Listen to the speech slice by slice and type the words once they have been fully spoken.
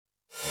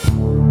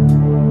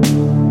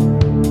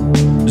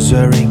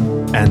Soering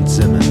and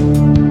Simon.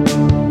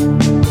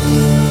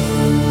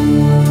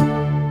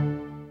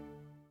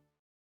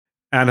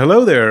 And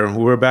hello there,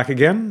 we're back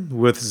again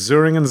with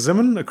Soering and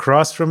Simon.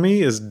 Across from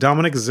me is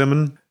Dominik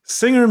Simon,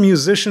 singer,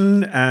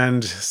 musician,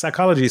 and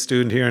psychology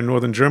student here in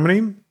northern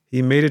Germany.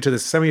 He made it to the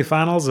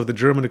semifinals of the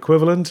German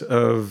equivalent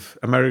of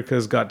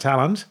America's Got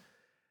Talent.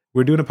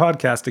 We're doing a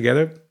podcast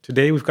together.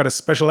 Today we've got a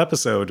special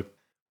episode.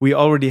 We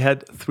already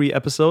had 3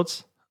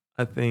 episodes.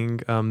 I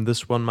think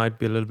this one might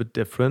be a little bit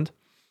different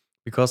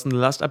because in the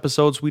last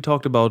episodes we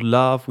talked about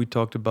love, we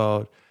talked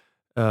about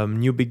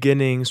new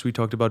beginnings, we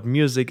talked about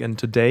music, and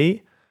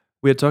today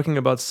we're talking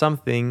about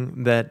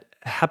something that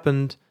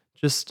happened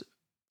just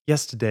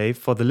yesterday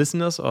for the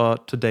listeners or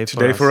today for us.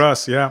 Today for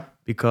us, yeah.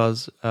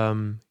 Because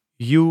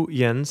you,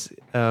 Jens,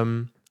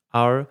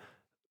 are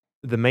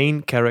the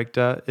main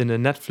character in a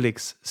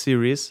Netflix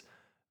series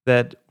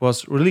that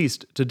was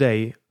released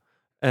today.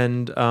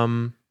 And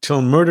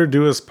Till Murder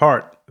Do Us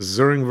Part,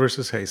 Soering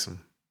versus Haysom.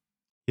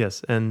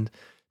 Yes, and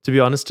to be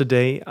honest,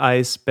 today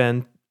I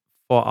spent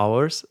 4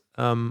 hours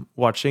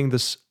watching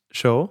this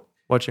show,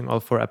 watching all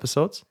 4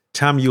 episodes.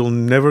 Time you'll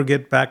never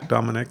get back,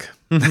 Dominik.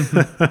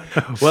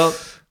 Well,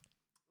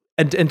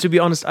 and to be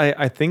honest,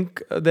 I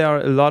think there are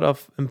a lot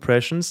of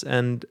impressions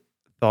and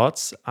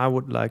thoughts I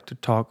would like to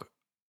talk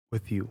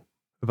with you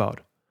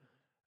about.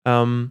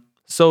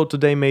 So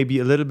today may be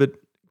a little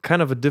bit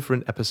kind of a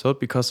different episode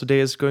because today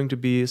is going to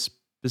be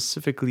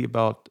specifically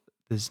about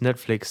this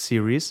Netflix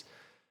series.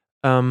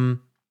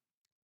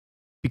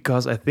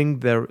 Because I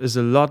think there is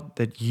a lot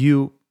that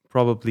you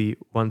probably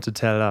want to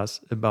tell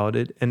us about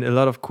it and a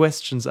lot of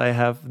questions I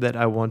have that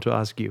I want to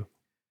ask you.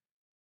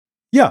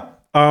 Yeah,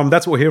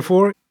 that's what we're here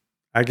for.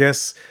 I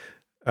guess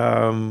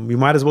we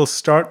might as well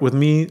start with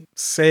me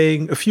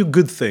saying a few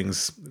good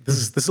things.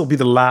 This will be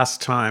the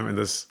last time in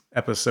this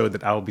episode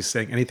that I will be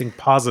saying anything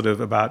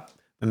positive about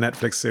the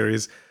Netflix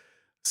series.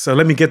 So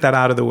let me get that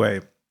out of the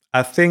way.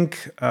 I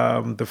think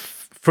the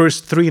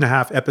first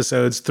 3.5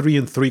 episodes,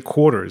 3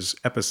 3/4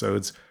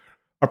 episodes,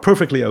 are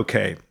perfectly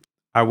okay.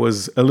 I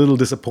was a little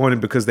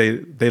disappointed because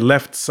they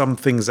left some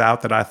things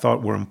out that I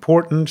thought were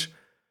important.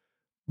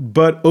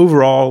 But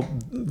overall,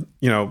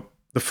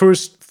 the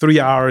first 3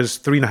 hours,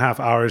 3.5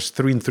 hours,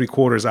 3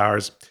 3/4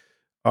 hours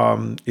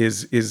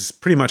is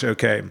pretty much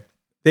okay.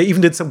 They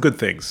even did some good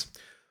things.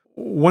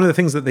 One of the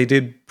things that they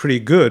did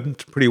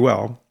pretty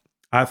well,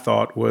 I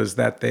thought, was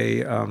that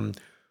they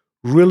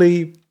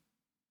really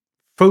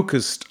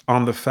focused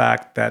on the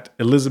fact that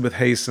Elizabeth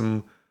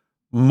Haysom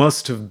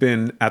must have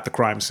been at the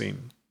crime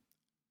scene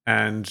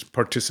and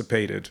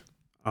participated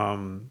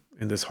in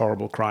this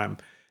horrible crime.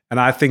 And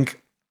I think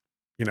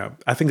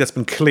that's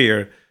been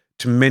clear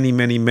to many,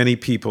 many, many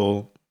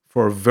people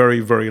for a very,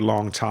 very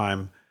long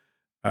time.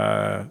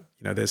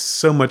 There's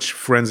so much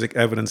forensic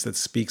evidence that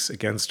speaks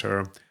against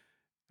her.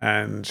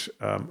 And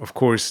of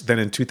course, then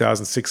in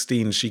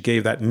 2016, she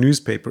gave that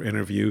newspaper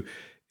interview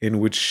in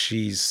which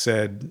she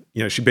said,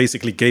 she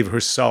basically gave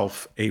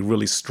herself a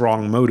really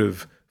strong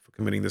motive for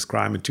committing this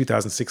crime. In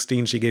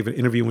 2016, she gave an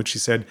interview in which she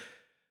said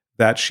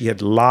that she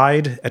had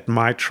lied at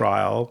my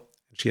trial,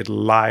 she had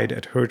lied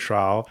at her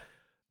trial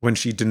when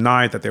she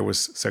denied that there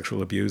was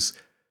sexual abuse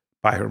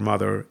by her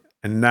mother.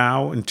 And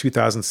now in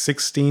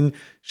 2016,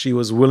 she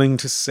was willing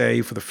to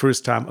say for the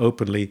first time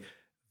openly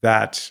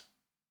that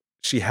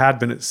she had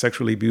been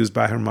sexually abused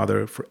by her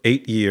mother for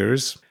 8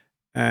 years.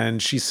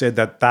 And she said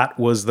that that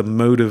was the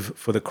motive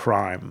for the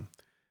crime.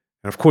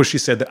 And of course, she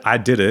said that I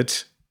did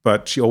it,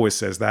 but she always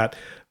says that.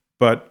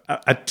 But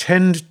I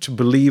tend to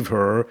believe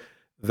her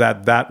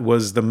that that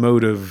was the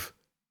motive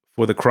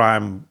for the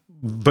crime,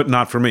 but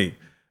not for me.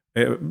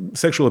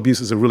 Sexual abuse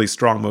is a really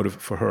strong motive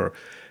for her.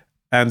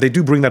 And they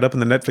do bring that up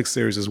in the Netflix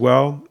series as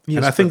well. Yes,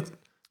 and I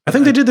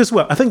think they did this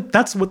well. I think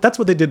that's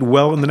what they did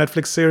well in the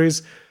Netflix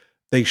series.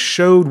 They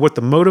showed what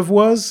the motive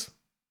was,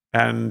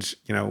 and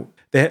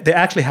they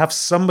actually have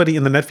somebody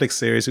in the Netflix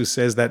series who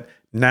says that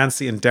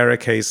Nancy and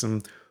Derek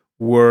Haysom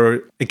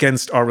were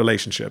against our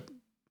relationship,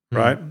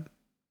 right?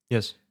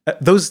 Yes.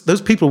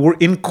 Those people were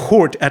in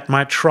court at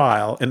my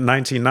trial in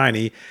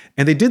 1990,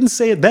 and they didn't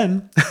say it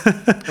then.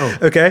 Oh.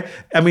 Okay?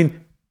 I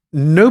mean,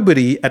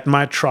 nobody at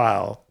my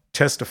trial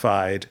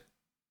testified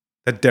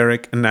that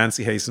Derek and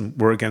Nancy Haysom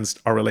were against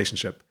our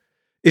relationship.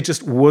 It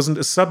just wasn't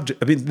a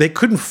subject. I mean, they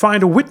couldn't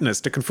find a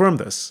witness to confirm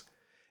this.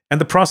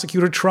 And the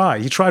prosecutor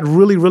tried. He tried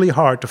really, really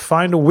hard to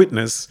find a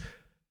witness,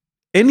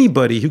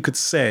 anybody who could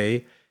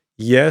say,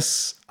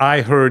 yes,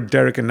 I heard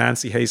Derek and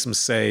Nancy Haysom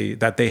say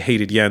that they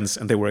hated Jens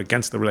and they were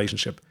against the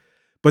relationship.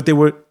 But there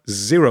were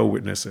 0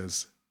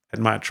 witnesses at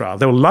my trial.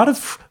 There were a lot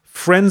of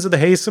friends of the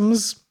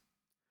Haysoms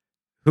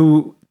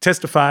who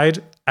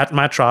testified at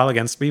my trial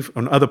against me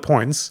on other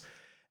points.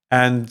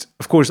 And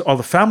of course, all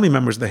the family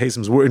members of the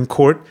Haysoms were in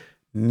court.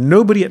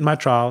 Nobody at my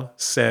trial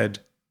said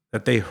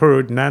that they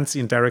heard Nancy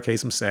and Derek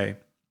Haysom say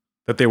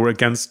that they were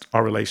against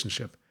our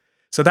relationship.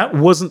 So that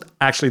wasn't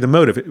actually the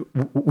motive.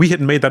 We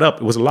had made that up.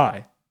 It was a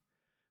lie.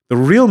 The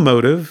real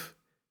motive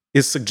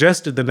is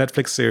suggested in the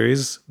Netflix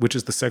series, which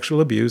is the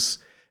sexual abuse.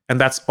 And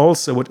that's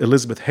also what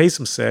Elizabeth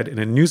Haysom said in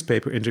a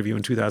newspaper interview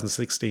in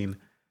 2016.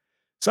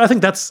 So I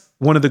think that's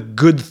one of the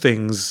good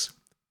things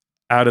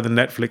out of the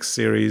Netflix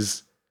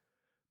series.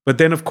 But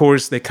then, of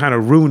course, they kind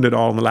of ruined it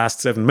all in the last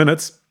 7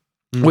 minutes,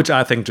 which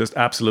I think just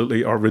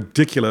absolutely are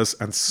ridiculous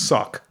and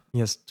suck.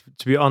 Yes,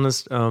 to be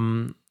honest,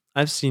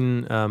 I've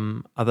seen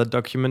other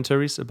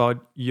documentaries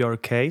about your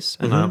case,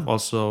 and I've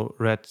also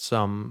read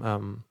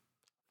some,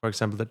 for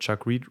example, the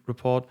Chuck Reed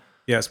report.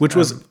 Yes, which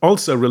was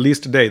also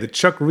released today. The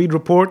Chuck Reed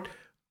report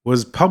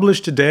was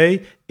published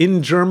today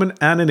in German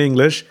and in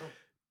English.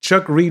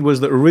 Chuck Reed was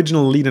the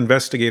original lead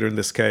investigator in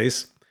this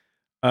case.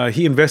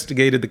 He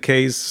investigated the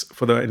case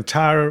for the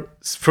entire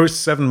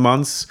first 7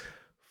 months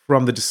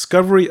from the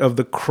discovery of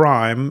the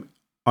crime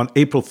on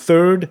April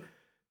 3rd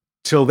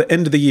till the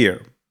end of the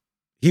year.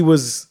 He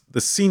was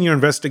the senior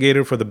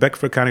investigator for the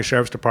Beckford County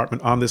Sheriff's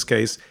Department on this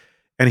case,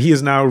 and he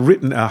has now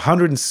written a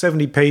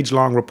 170-page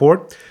long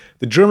report.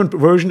 The German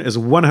version is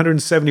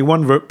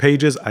 171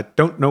 pages. I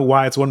don't know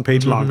why it's 1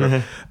 page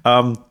longer.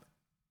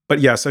 But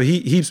yeah, so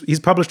he's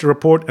published a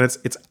report, and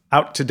it's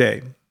out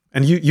today.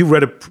 And you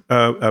read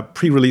a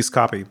pre-release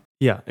copy.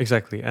 Yeah,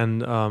 exactly.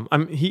 And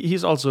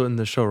he's also in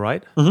the show,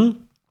 right? The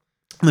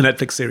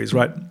Netflix series,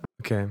 right?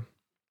 Okay.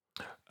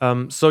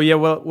 So yeah,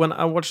 well, when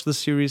I watched the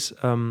series,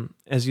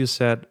 as you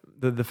said,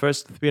 the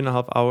first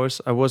 3.5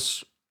 hours, it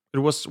was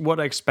what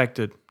I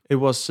expected. It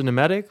was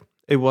cinematic.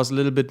 It was a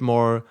little bit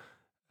more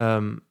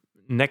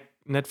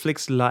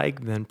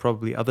Netflix-like than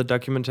probably other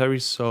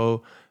documentaries.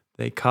 So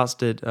they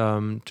casted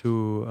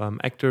two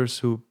actors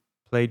who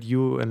played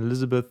you and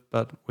Elizabeth,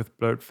 but with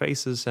blurred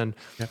faces. And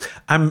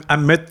I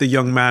met the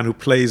young man who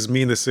plays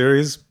me in the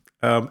series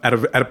at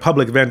a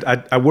public event.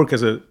 I work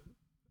as a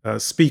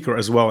speaker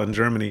as well in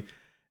Germany.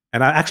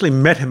 And I actually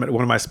met him at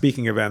one of my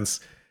speaking events,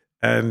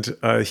 and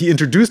he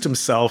introduced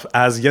himself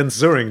as Jens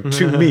Soering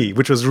to me,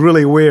 which was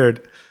really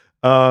weird.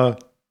 Yeah.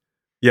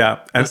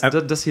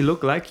 And, does he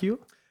look like you?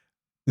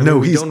 No,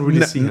 we don't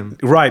really see him.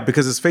 Right,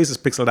 because his face is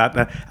pixelated out.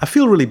 And I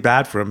feel really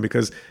bad for him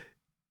because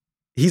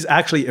he's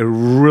actually a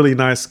really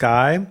nice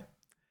guy.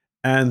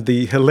 And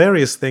the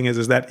hilarious thing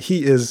is that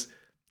he is,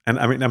 and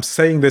I mean, I'm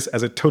saying this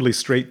as a totally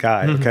straight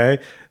guy, okay?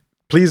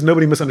 Please,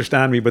 nobody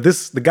misunderstand me, but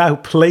the guy who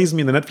plays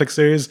me in the Netflix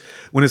series,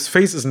 when his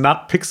face is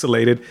not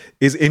pixelated,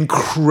 is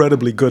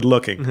incredibly good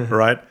looking,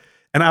 right?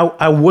 And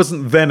I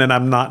wasn't then, and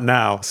I'm not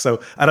now.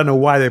 So I don't know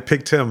why they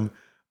picked him.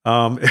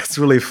 It's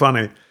really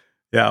funny.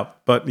 Yeah,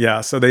 but yeah,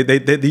 so they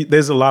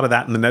there's a lot of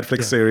that in the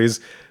Netflix series.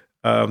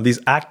 These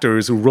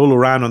actors who roll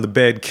around on the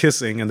bed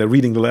kissing and they're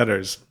reading the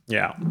letters.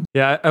 Yeah.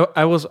 Yeah,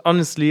 I was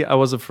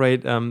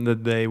afraid that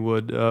they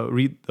would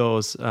read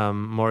those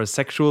more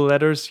sexual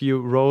letters you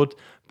wrote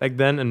back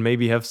then and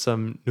maybe have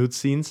some nude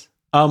scenes.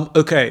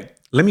 Okay,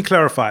 let me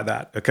clarify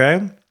that,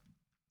 okay?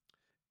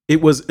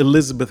 It was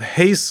Elizabeth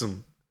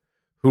Haysom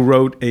who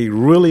wrote a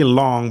really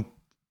long,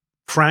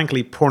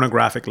 frankly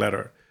pornographic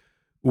letter,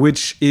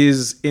 which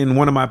is in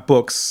one of my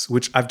books,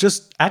 which I've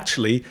just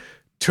actually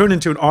turned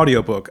into an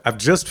audiobook. I've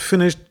just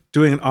finished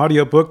doing an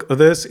audiobook of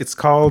this. It's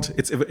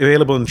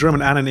available in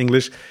German and in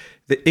English.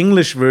 The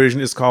English version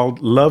is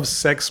called Love,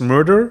 Sex,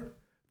 Murder,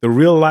 the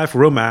Real-Life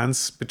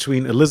Romance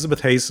Between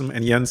Elizabeth Haysom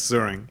and Jens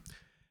Soering.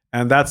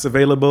 And that's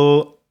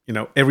available,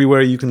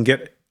 everywhere you can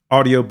get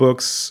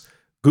audiobooks.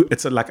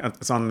 It's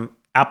on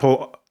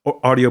Apple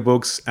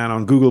audiobooks and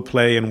on Google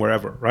Play and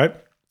wherever, right?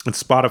 And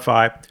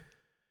Spotify.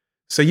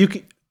 So you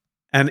can...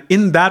 And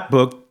in that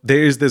book,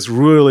 there is this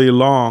really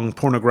long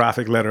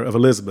pornographic letter of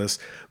Elizabeth.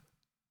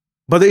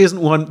 But there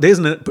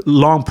isn't a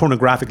long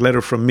pornographic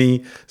letter from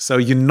me. So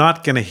you're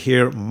not going to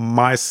hear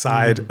my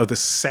side of the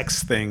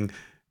sex thing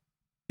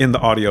in the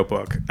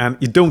audiobook. And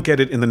you don't get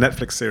it in the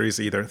Netflix series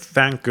either.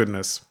 Thank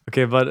goodness.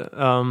 Okay, but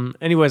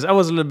anyways, I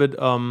was a little bit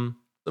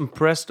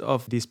impressed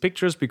of these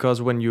pictures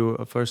because when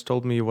you first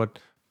told me what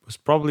was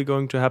probably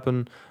going to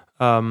happen,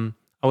 I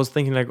was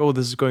thinking like, oh,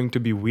 this is going to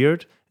be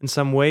weird in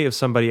some way if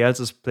somebody else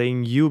is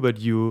playing you, but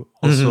you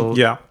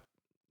also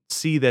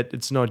see that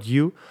it's not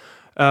you.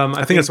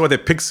 I think that's why they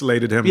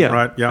pixelated him,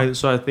 right? Yeah.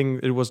 So I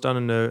think it was done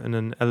in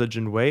an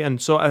elegant way.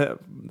 And so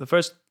the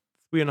first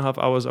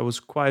 3.5 hours, I was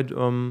quite,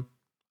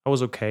 I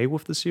was okay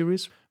with the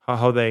series,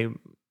 how they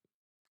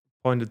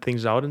pointed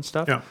things out and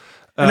stuff. Yeah.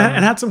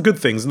 And had some good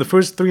things. In the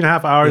first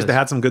 3.5 hours, they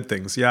had some good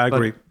things. Yeah, I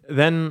agree.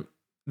 Then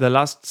the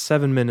last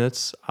 7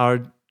 minutes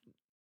are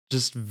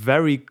just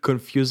very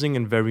confusing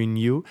and very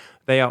new.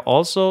 They are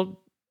also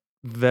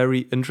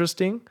very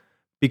interesting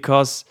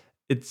because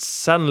it's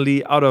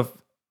suddenly out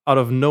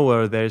of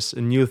nowhere there's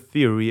a new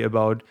theory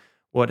about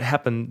what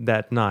happened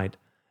that night,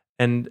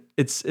 and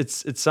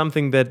it's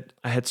something that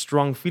I had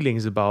strong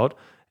feelings about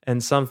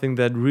and something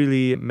that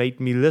really made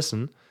me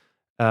listen,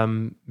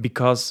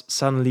 because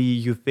suddenly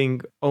you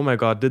think, oh my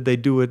God, did they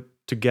do it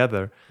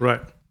together?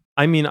 Right.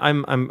 I mean,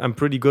 I'm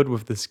pretty good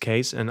with this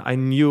case, and I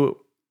knew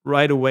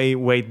right away,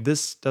 wait,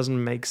 this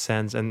doesn't make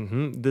sense,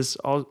 and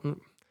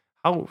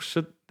how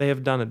should they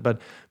have done it? But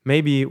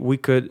maybe we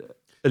could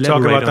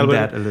elaborate on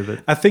that a little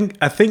bit. I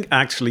think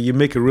actually you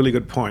make a really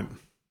good point.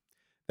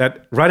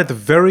 that right at the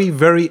very,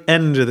 very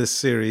end of this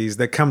series,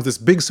 there comes this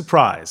big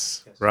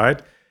surprise,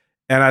 right?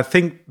 And I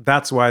think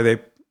that's why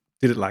they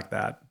did it like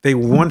that. They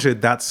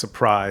wanted that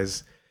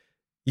surprise.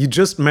 You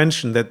just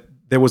mentioned that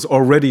there was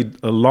already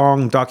a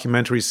long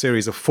documentary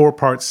series, a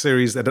 4-part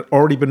series that had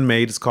already been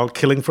made. It's called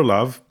Killing for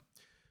Love,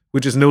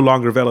 which is no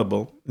longer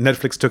available.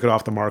 Netflix took it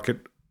off the market.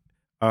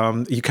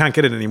 You can't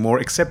get it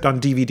anymore except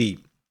on DVD,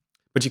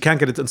 but you can't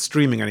get it on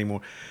streaming anymore.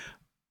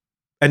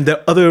 And there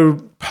are other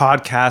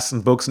podcasts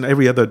and books and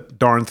every other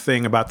darn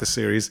thing about the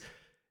series.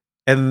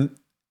 And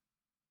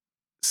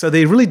so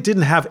they really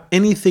didn't have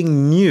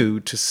anything new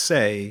to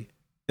say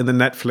in the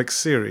Netflix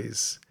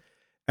series.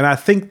 And I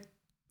think,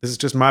 this is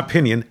just my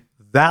opinion,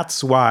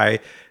 that's why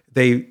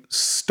they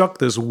stuck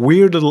this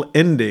weird little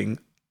ending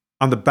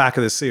on the back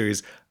of the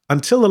series.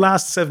 Until the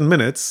last 7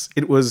 minutes,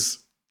 it was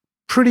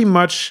pretty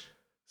much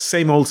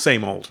same old,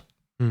 same old.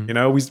 You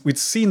know, we'd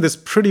seen this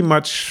pretty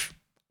much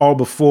all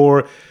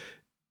before,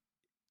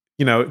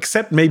 you know,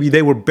 except maybe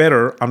they were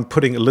better on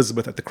putting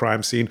Elizabeth at the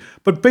crime scene.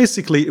 But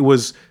basically, it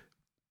was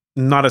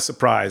not a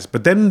surprise.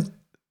 But then,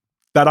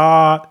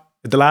 ta-da,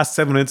 at the last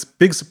 7 minutes,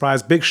 big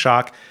surprise, big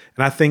shock.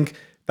 And I think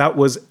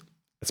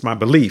it's my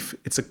belief,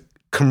 it's a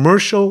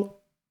commercial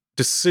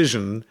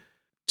decision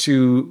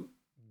to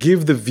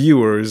give the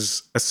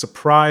viewers a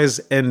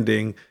surprise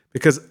ending,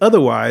 because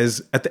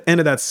otherwise, at the end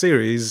of that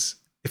series,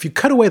 if you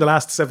cut away the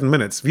last 7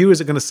 minutes, viewers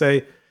are going to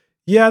say,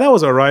 yeah, that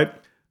was all right,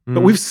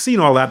 but we've seen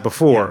all that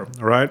before,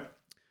 all right?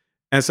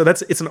 And so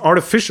it's an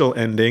artificial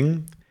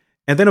ending.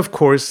 And then, of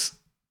course,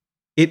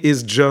 it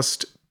is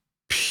just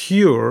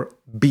pure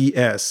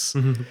BS.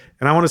 And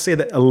I want to say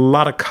that a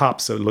lot of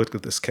cops have looked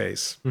at this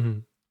case.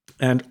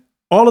 And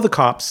all of the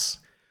cops,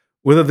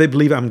 whether they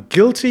believe I'm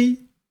guilty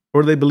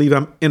or they believe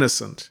I'm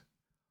innocent,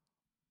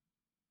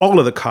 all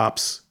of the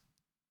cops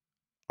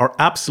are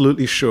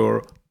absolutely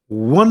sure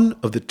one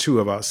of the two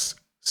of us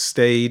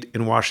stayed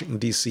in Washington,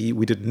 D.C.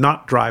 We did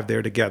not drive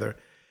there together.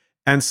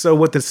 And so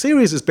what the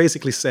series is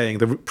basically saying,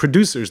 the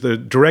producers, the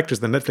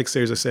directors, the Netflix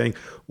series are saying,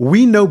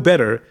 we know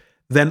better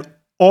than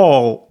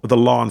all the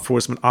law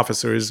enforcement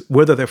officers,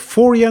 whether they're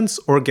for Jens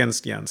or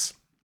against Jens.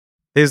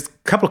 There's a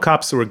couple of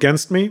cops who are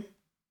against me,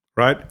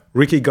 right?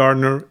 Ricky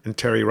Gardner and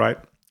Terry Wright.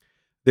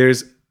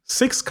 There's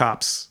 6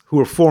 cops who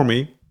are for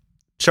me: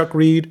 Chuck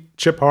Reed,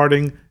 Chip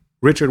Harding,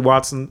 Richard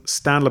Watson,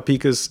 Stan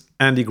Lapicus,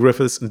 Andy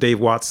Griffiths, and Dave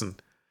Watson.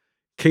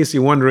 In case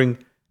you're wondering,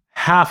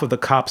 half of the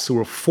cops who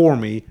were for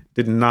me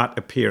did not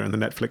appear in the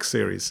Netflix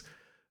series.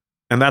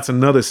 And that's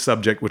another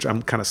subject which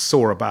I'm kind of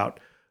sore about.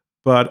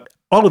 But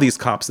all of these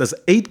cops, there's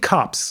 8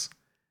 cops.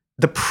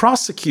 The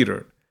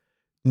prosecutor,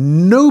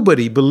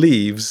 nobody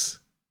believes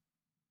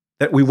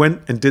that we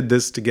went and did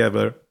this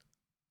together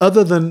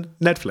other than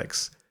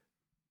Netflix.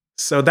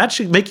 So that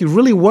should make you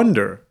really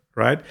wonder,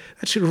 right?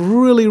 That should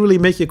really, really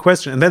make you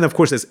question. And then, of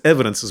course, there's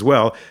evidence as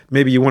well.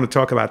 Maybe you want to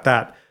talk about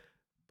that.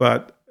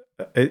 But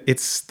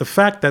it's the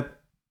fact that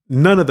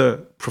none of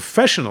the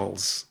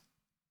professionals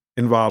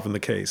involved in the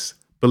case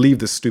believe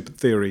this stupid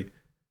theory.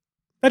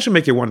 That should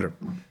make you wonder.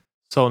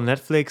 So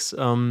Netflix,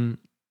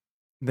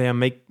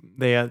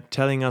 they are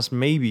telling us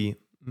maybe,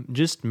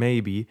 just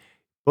maybe,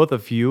 both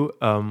of you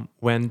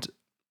went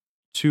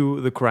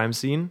to the crime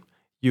scene.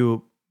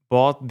 You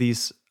bought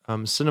these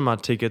cinema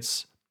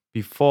tickets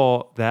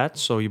before that,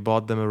 so you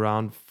bought them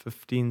around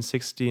 15,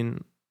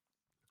 16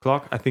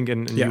 o'clock. I think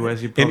in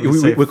US you probably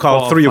say we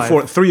call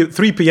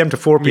 3 p.m. to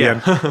 4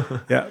 p.m.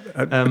 Yeah.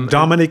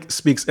 Dominik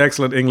speaks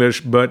excellent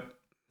English, but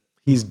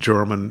he's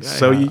German,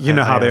 so you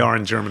know how they are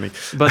in Germany.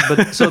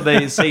 But so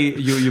they say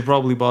you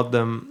probably bought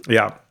them.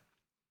 Yeah.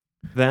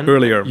 Then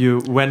earlier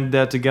you went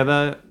there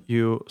together,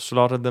 you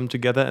slaughtered them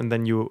together, and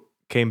then you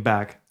came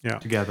back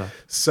together.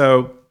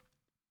 So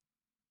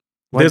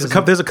there's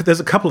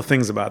a couple of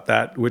things about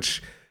that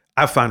which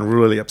I find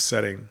really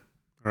upsetting.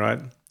 All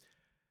right.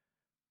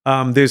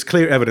 There's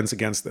clear evidence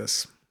against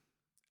this.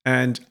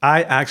 And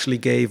I actually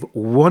gave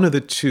one of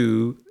the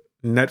 2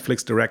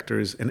 Netflix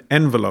directors an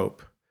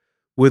envelope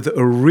with the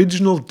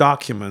original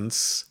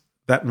documents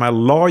that my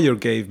lawyer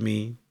gave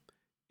me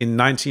in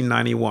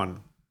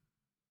 1991,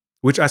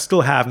 which I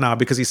still have now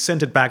because he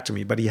sent it back to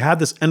me. But he had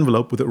this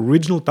envelope with the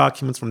original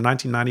documents from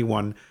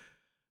 1991,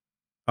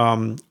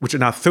 which are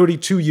now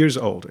 32 years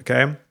old,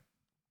 okay?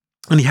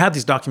 And he had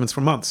these documents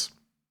for months.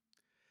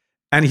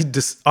 And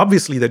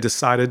obviously they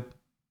decided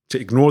to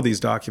ignore these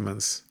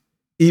documents,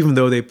 even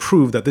though they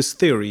prove that this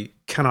theory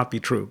cannot be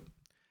true.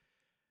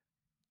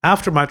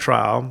 After my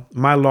trial,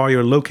 my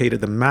lawyer located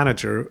the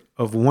manager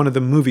of one of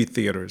the movie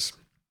theaters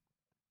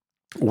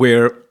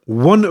where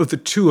one of the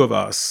 2 of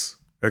us,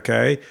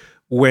 okay,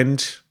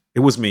 went, it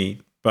was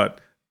me,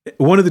 but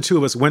one of the 2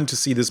 of us went to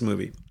see this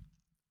movie.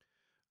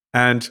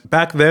 And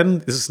back then,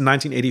 this is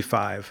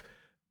 1985,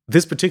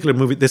 this particular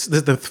movie,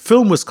 the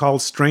film was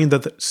called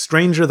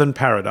Stranger Than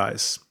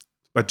Paradise,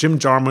 a Jim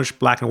Jarmusch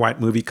black and white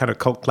movie, kind of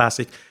cult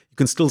classic. You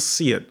can still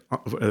see it.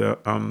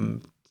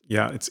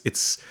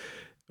 It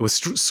was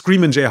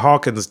Screamin' Jay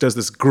Hawkins does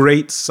this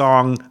great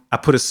song, I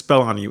Put a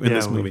Spell on You, in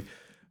this movie.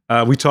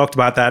 We talked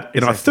about that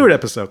in our 3rd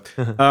episode.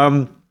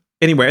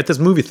 Anyway, at this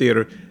movie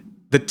theater,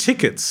 the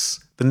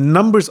tickets, the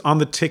numbers on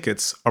the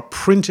tickets are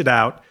printed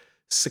out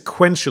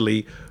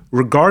sequentially,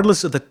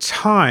 regardless of the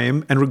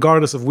time and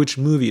regardless of which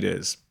movie it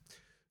is.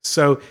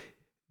 So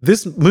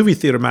this movie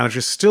theater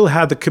manager still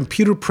had the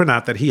computer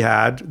printout that he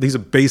had. These are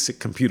basic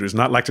computers,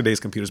 not like today's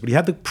computers, but he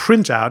had the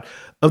printout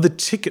of the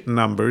ticket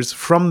numbers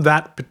from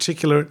that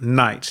particular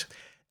night.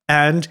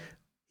 And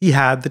he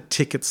had the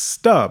ticket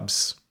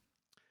stubs.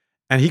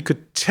 And he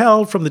could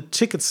tell from the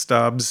ticket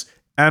stubs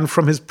and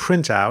from his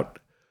printout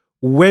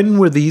when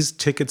were these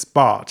tickets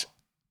bought.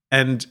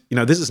 And,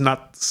 this is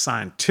not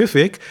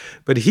scientific,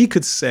 but he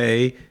could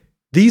say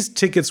these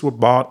tickets were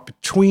bought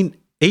between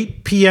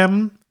 8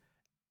 p.m.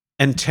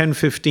 and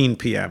 10:15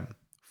 p.m.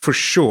 for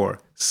sure.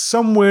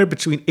 Somewhere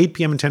between 8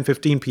 p.m. and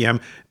 10:15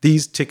 p.m.,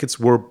 these tickets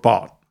were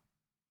bought.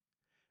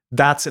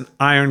 That's an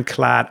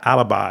ironclad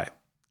alibi,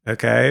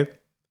 okay?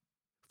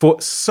 For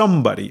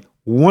somebody,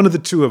 one of the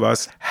two of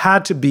us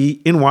had to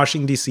be in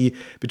Washington, D.C.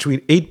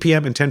 between 8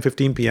 p.m. and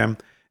 10:15 p.m.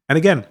 And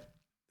again,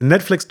 the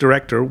Netflix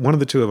director, one of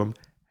the two of them,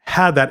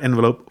 had that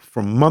envelope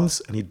for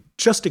months, and he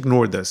just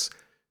ignored this.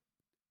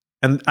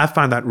 And I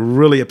find that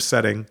really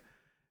upsetting.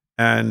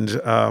 And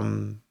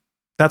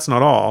that's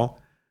not all.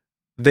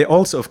 They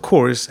also, of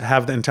course,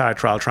 have the entire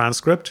trial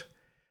transcript.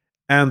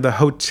 And the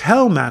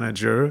hotel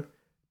manager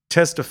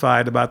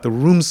testified about the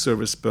room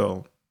service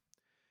bill.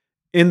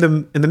 In the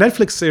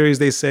Netflix series,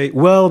 they say,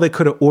 well, they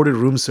could have ordered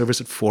room service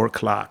at 4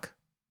 o'clock.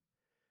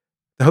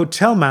 The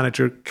hotel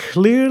manager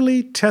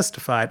clearly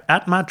testified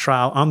at my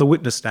trial on the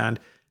witness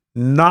stand,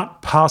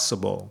 not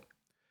possible.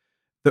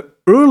 The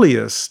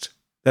earliest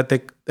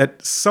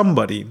that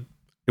somebody,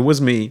 it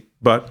was me,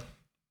 but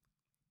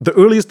the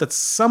earliest that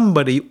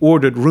somebody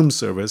ordered room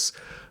service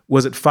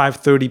was at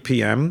 5:30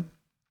 p.m.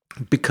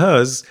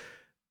 because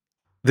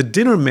the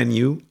dinner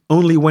menu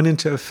only went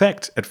into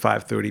effect at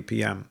 5:30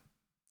 p.m.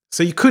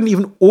 So you couldn't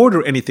even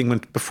order anything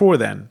before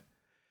then.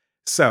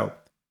 So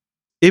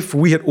if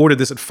we had ordered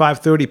this at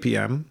 5:30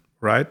 p.m.,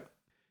 right,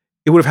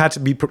 it would have had to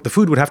be, the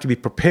food would have to be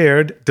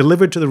prepared,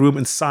 delivered to the room,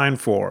 and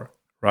signed for,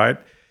 right?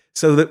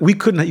 So that we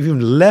couldn't have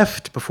even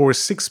left before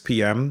 6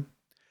 p.m.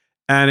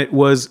 And it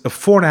was a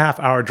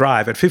 4.5-hour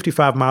drive at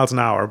 55 miles an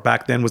hour.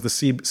 Back then was the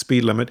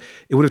speed limit.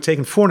 It would have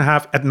taken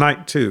 4.5 at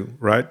night too,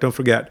 right? Don't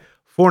forget,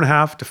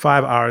 4.5 to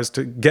 5 hours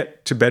to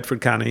get to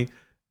Bedford County.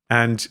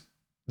 And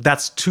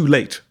that's too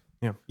late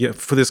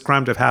for this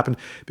crime to have happened,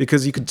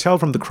 because you could tell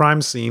from the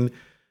crime scene,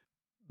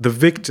 the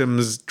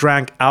victims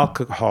drank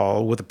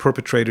alcohol with the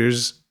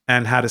perpetrators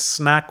and had a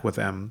snack with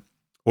them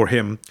or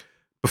him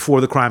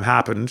before the crime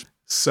happened.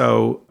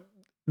 So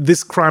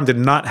this crime did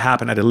not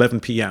happen at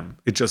 11 p.m.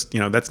 It just,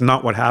 that's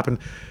not what happened.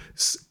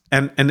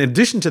 And in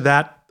addition to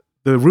that,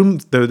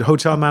 the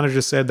hotel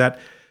manager said that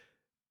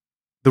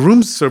the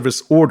room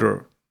service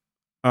order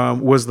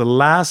was the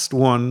last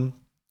one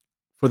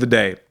for the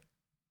day.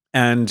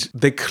 And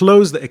they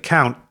closed the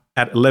account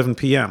at 11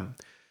 p.m.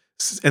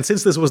 And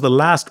since this was the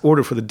last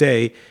order for the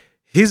day,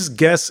 his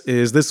guess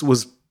is this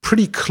was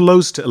pretty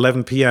close to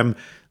 11 p.m.,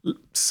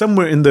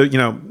 somewhere in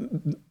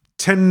the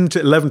 10 to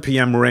 11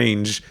 p.m.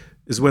 range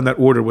is when that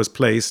order was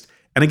placed.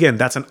 And again,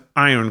 that's an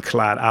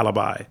ironclad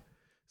alibi.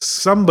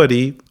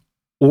 Somebody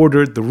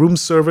ordered the room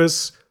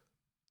service,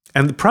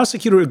 and the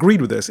prosecutor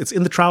agreed with this. It's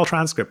in the trial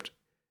transcript.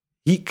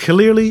 He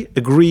clearly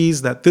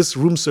agrees that this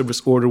room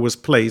service order was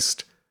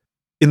placed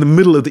in the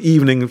middle of the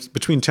evening,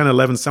 between 10 and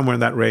 11, somewhere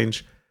in that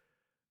range.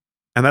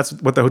 And that's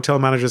what the hotel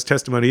manager's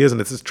testimony is, and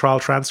it's his trial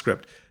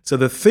transcript. So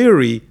the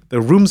theory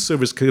the room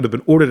service could have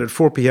been ordered at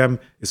 4 p.m.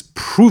 is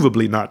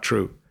provably not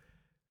true.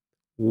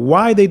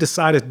 Why they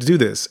decided to do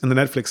this in the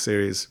Netflix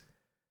series,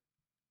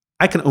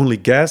 I can only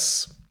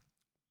guess,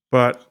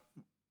 but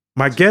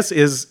my guess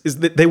is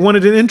that they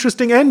wanted an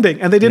interesting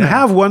ending, and they didn't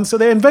have one, so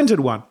they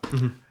invented one.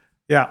 Mm-hmm.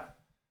 Yeah.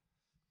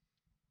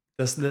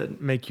 Does that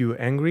make you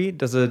angry?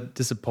 Does it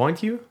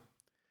disappoint you?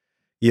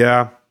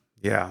 Yeah.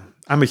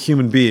 I'm a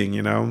human being,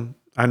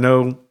 I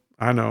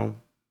know.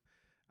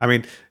 I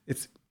mean,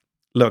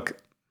 look,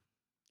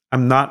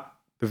 I'm not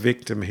the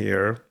victim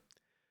here.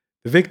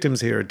 The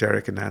victims here are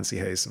Derek and Nancy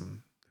Haysom,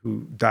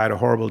 who died a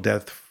horrible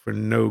death for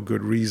no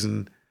good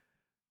reason.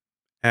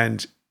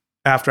 And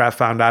after I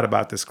found out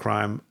about this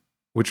crime,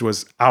 which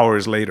was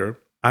hours later,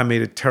 I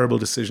made a terrible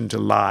decision to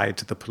lie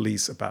to the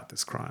police about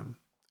this crime,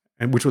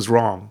 and which was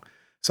wrong.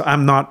 So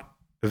I'm not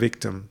a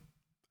victim.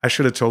 I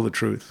should have told the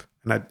truth.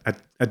 And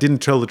I didn't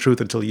tell the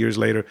truth until years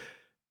later.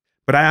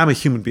 But I am a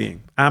human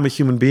being. I'm a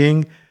human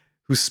being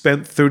who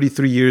spent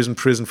 33 years in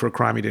prison for a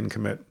crime he didn't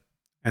commit.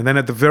 And then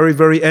at the very,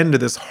 very end of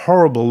this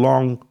horrible,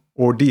 long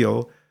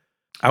ordeal,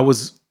 I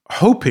was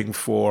hoping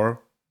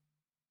for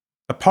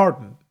a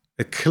pardon,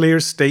 a clear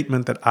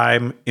statement that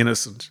I'm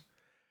innocent.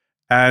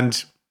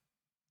 And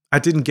I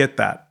didn't get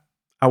that.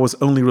 I was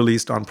only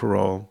released on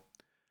parole.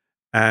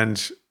 And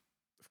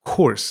of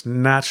course,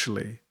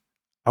 naturally,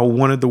 I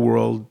wanted the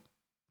world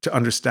to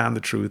understand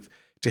the truth,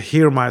 to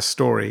hear my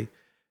story,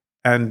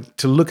 and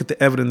to look at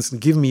the evidence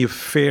and give me a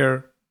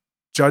fair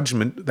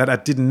judgment that I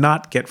did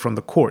not get from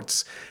the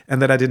courts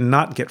and that I did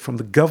not get from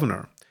the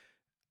governor.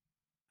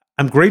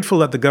 I'm grateful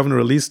that the governor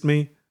released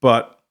me,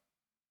 but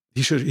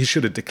he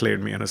should have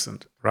declared me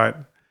innocent, right?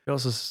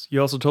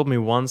 You also told me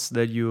once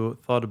that you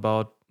thought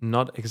about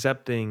not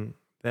accepting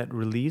that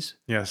release.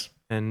 Yes.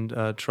 And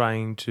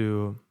trying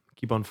to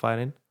keep on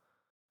fighting.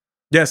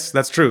 Yes,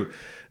 that's true.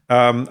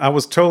 I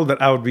was told that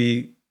I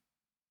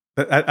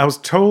was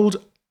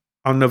told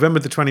on November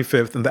the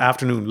 25th in the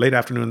afternoon, late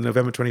afternoon,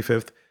 November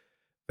 25th,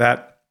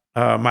 that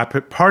my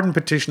pardon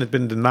petition had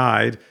been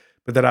denied,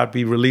 but that I'd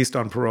be released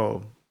on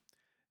parole.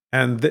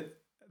 And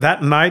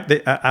that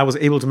night, I was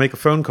able to make a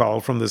phone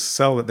call from this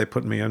cell that they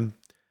put me in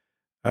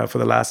for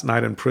the last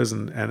night in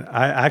prison. And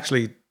I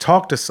actually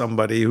talked to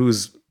somebody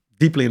who's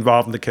deeply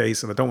involved in the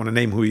case, and I don't want to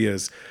name who he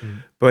is.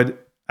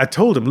 But I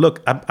told him,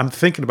 look, I'm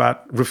thinking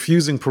about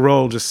refusing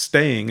parole, just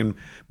staying and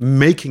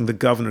making the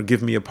governor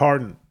give me a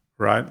pardon,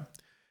 right?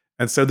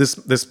 And so this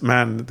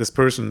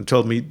person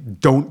told me,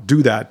 don't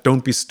do that.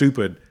 Don't be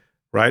stupid,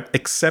 right?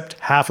 Accept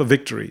half a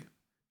victory.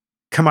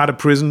 Come out of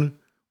prison.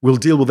 We'll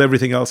deal with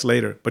everything else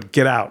later, but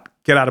get out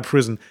of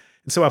prison.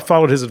 And so I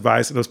followed his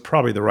advice, and it was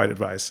probably the right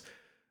advice.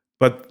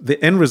 But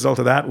the end result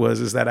of that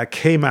is that I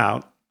came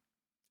out,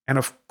 and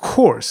of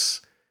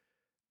course,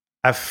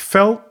 I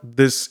felt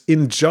this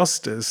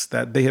injustice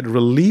that they had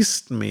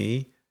released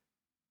me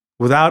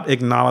without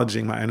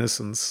acknowledging my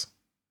innocence.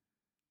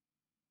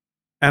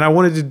 And I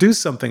wanted to do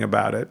something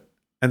about it.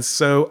 And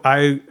so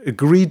I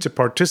agreed to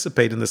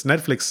participate in this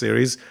Netflix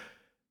series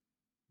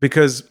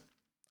because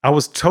I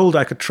was told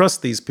I could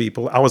trust these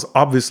people. I was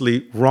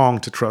obviously wrong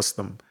to trust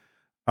them.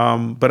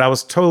 But I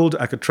was told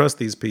I could trust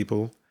these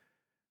people.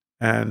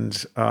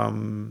 And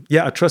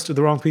I trusted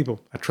the wrong people.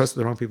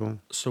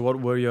 So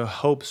what were your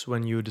hopes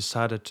when you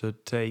decided to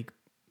take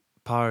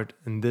part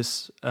in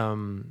this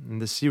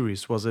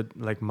series? Was it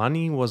like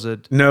money? Was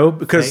it No,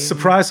 because fame?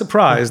 Surprise,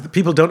 surprise, the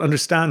people don't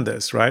understand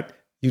this, right?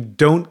 You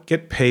don't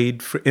get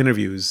paid for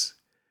interviews.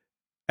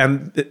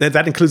 And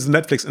that includes the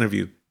Netflix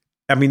interview.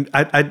 I mean,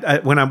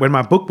 when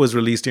my book was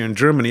released here in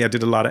Germany, I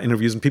did a lot of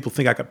interviews, and people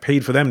think I got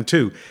paid for them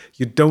too.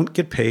 You don't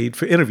get paid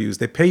for interviews.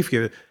 They pay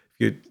for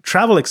your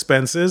travel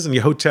expenses and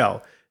your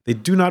hotel. They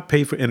do not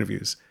pay for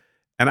interviews.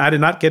 And I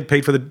did not get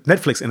paid for the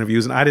Netflix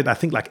interviews, and I did, I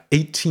think, like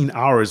 18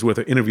 hours worth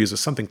of interviews or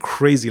something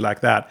crazy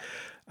like that.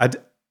 I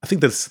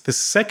think the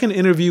second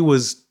interview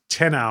was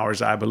 10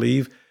 hours, I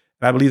believe.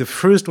 And I believe the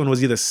first one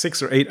was either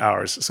 6 or 8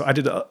 hours. So I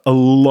did a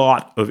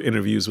lot of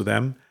interviews with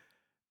them.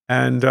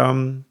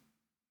 And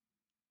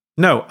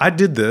no, I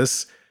did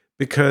this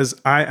because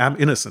I am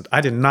innocent.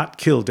 I did not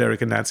kill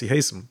Derek and Nancy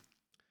Haysom.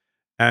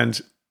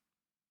 And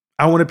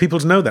I wanted people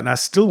to know that, and I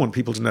still want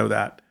people to know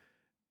that.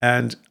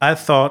 And I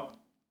thought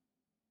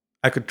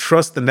I could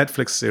trust the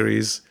Netflix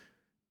series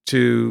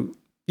to,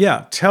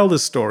 tell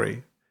this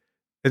story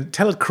and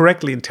tell it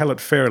correctly and tell it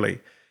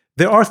fairly.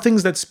 There are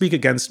things that speak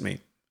against me,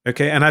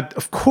 okay? And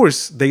of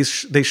course, they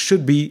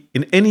should be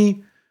in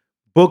any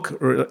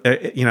book, or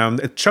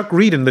Chuck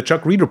Reed and the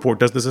Chuck Reed Report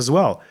does this as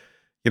well.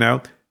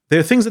 There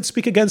are things that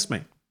speak against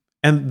me,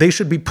 and they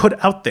should be put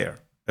out there,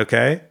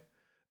 okay?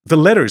 The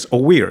letters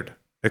are weird,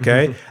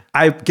 okay?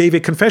 I gave a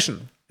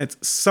confession.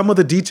 Some of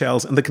the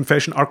details in the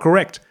confession are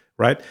correct,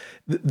 right?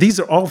 These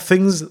are all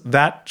things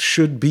that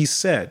should be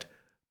said.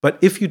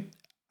 But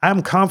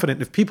I'm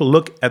confident if people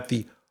look at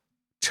the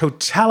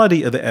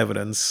totality of the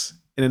evidence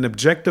in an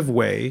objective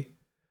way,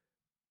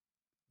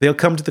 they'll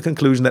come to the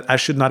conclusion that I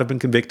should not have been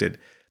convicted.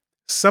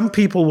 Some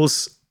people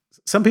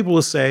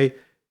will say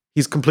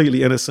he's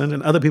completely innocent,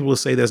 and other people will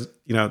say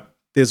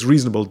there's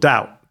reasonable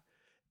doubt.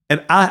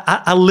 And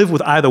I live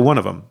with either one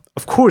of them.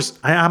 Of course,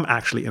 I am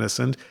actually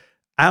innocent.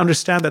 I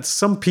understand that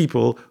some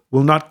people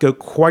will not go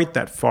quite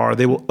that far.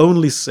 They will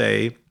only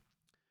say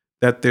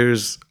that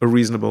there's a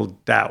reasonable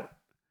doubt.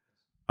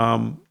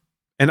 And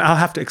I'll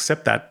have to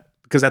accept that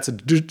because I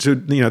think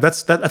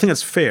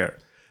that's fair.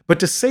 But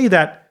to say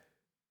that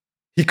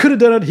he could have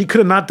done it, he could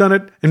have not done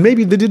it, and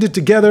maybe they did it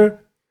together,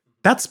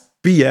 that's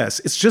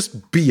BS. It's just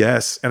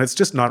BS, and it's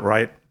just not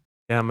right.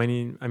 Yeah, I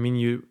mean,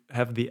 you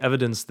have the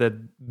evidence that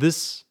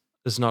this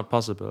is not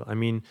possible. I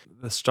mean,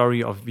 the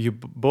story of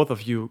both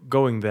of you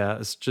going there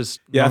is just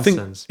nonsense.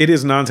 I think it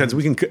is nonsense.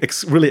 We can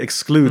really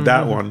exclude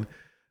that one.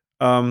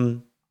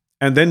 And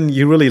then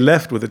you're really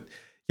left with it.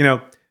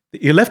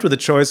 You're left with a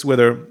choice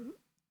whether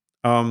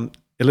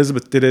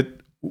Elizabeth did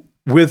it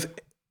with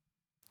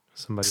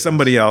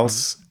somebody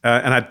else,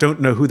 and I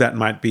don't know who that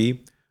might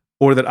be,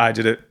 or that I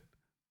did it.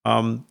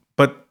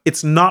 But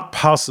it's not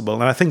possible.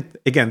 And I think,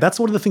 again, that's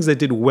one of the things they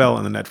did well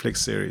in the Netflix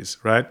series,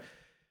 right?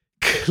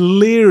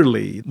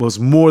 Clearly was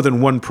more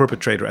than one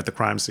perpetrator at the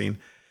crime scene.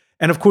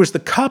 And of course, the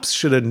cops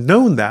should have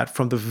known that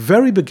from the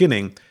very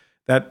beginning,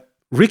 that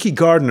Ricky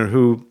Gardner,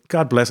 who,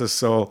 God bless his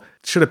soul,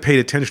 should have paid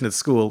attention at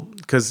school,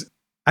 because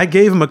I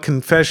gave him a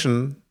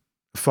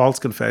false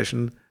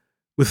confession,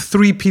 with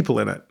 3 people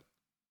in it.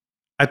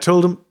 I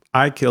told him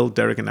I killed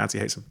Derek and Nancy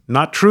Haysom.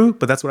 Not true,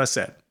 but that's what I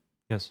said.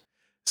 Yes.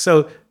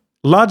 So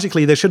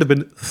logically, there should have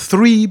been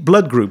 3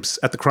 blood groups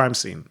at the crime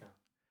scene.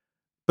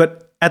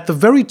 But at the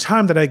very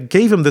time that I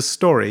gave him this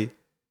story,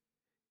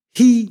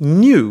 he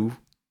knew,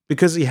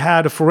 because he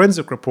had a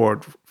forensic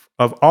report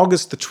of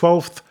August the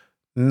 12th,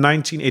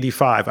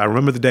 1985. I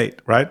remember the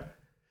date, right?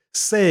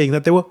 Saying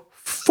that there were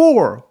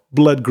 4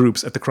 blood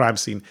groups at the crime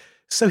scene.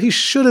 So he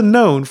should have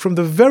known from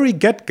the very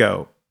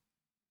get-go.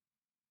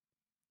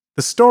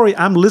 The story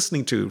I'm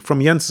listening to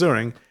from Jens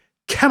Soering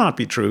cannot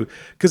be true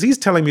because he's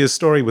telling me a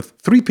story with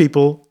 3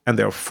 people and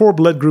there are 4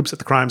 blood groups at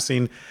the crime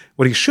scene.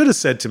 What he should have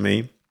said to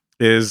me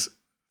is,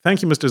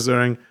 thank you, Mr.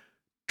 Soering,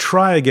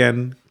 try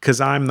again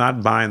because I'm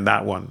not buying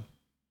that one.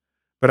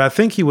 But I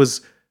think he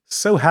was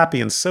so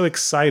happy and so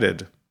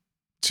excited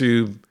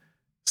to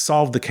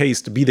solve the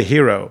case, to be the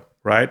hero,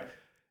 right?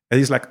 And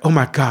he's like, oh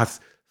my God,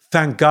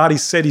 thank God he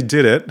said he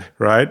did it,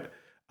 right?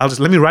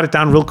 Let me write it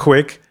down real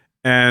quick.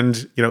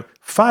 And,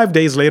 5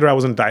 days later, I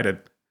was indicted.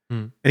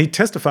 And he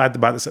testified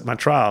about this at my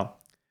trial.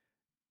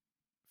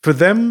 For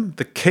them,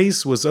 the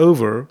case was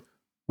over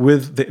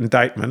with the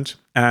indictment.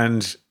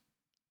 And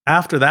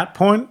after that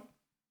point,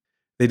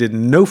 they did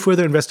no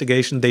further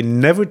investigation. They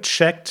never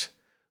checked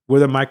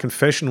whether my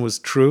confession was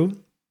true.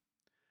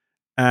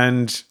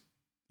 And,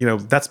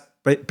 that's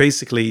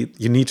basically,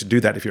 you need to do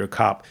that if you're a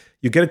cop.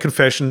 You get a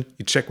confession,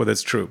 you check whether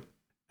it's true.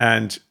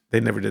 And they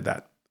never did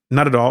that.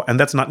 Not at all. And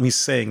that's not me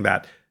saying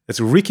that. It's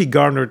Ricky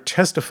Gardner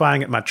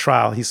testifying at my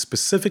trial. He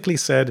specifically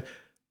said,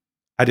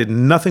 I did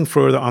nothing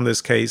further on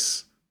this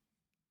case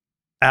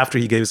after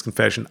he gave his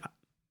confession.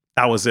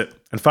 That was it.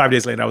 And 5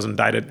 days later, I was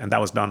indicted, and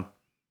that was done.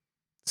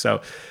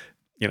 So,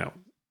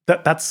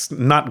 that's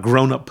not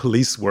grown-up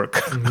police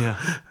work. Yeah.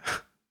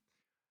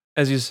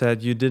 As you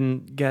said, you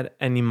didn't get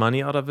any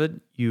money out of it.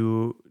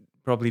 You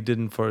probably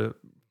didn't for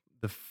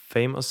the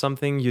fame or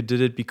something. You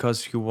did it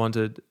because you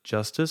wanted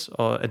justice,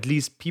 or at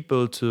least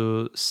people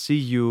to see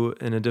you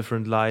in a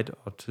different light,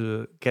 or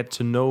to get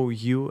to know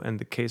you and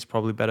the case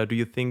probably better. Do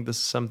you think this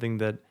is something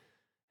that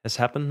has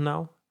happened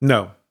now?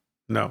 No.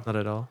 Not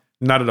at all?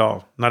 Not at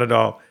all. Not at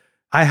all.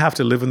 I have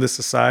to live in this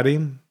society,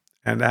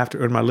 and I have to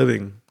earn my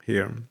living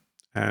here.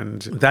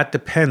 And that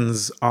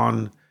depends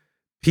on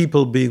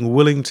people being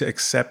willing to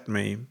accept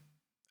me.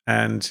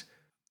 And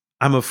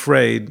I'm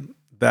afraid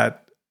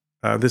that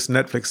this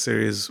Netflix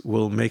series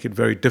will make it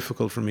very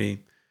difficult for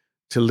me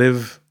to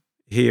live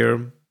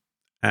here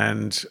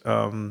and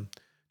to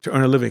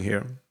earn a living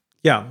here.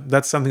 Yeah,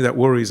 that's something that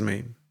worries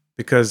me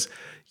because,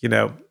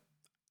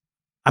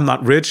 I'm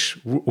not rich.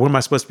 Where am I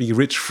supposed to be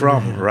rich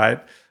from,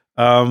 right?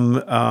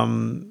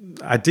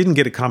 I didn't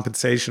get a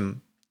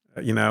compensation,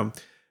 and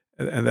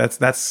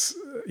that's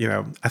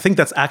I think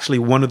that's actually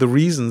one of the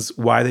reasons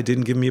why they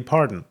didn't give me a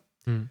pardon.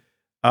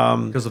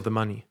 Because of the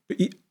money.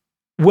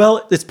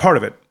 Well, it's part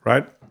of it,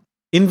 right?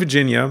 In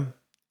Virginia,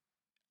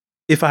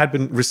 if I had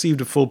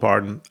received a full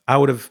pardon, I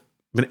would have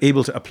been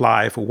able to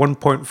apply for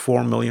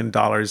 $1.4 million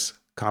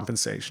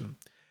compensation.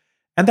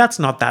 And that's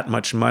not that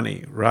much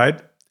money,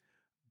 right?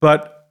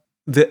 But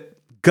the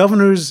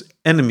governor's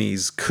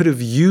enemies could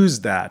have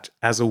used that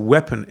as a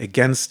weapon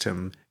against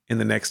him in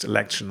the next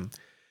election.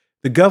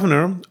 The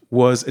governor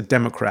was a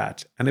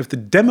Democrat. And if the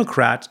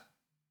Democrat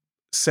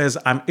says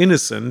I'm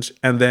innocent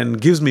and then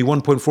gives me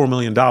 $1.4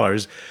 million,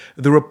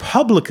 the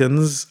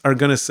Republicans are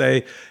going to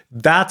say,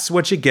 that's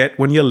what you get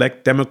when you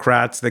elect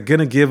Democrats. They're going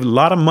to give a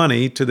lot of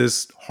money to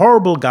this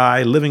horrible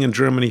guy living in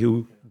Germany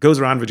who goes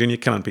around Virginia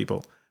killing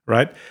people,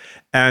 right?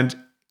 And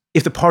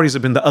if the parties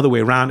had been the other way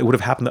around, it would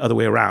have happened the other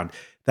way around.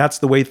 That's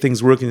the way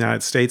things work in the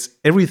United States.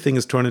 Everything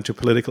is turned into a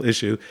political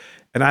issue.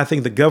 And I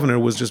think the governor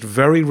was just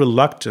very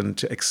reluctant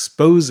to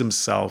expose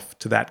himself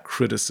to that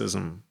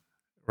criticism,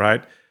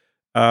 right?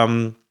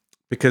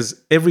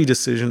 Because every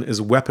decision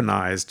is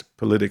weaponized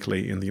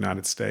politically in the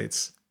United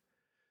States.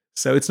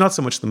 So it's not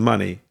so much the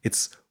money,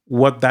 it's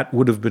what that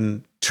would have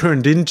been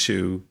turned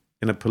into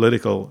in a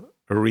political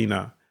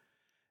arena.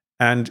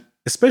 And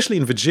especially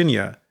in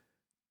Virginia,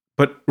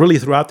 but really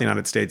throughout the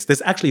United States,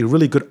 there's actually a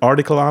really good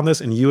article on this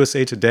in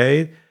USA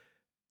Today.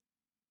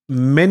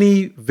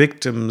 Many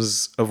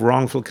victims of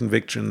wrongful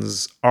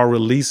convictions are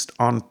released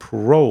on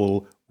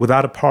parole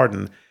without a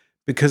pardon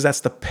because that's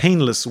the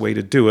painless way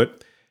to do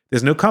it.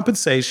 There's no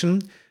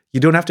compensation. You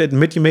don't have to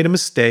admit you made a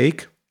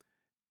mistake.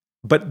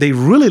 But they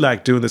really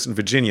like doing this in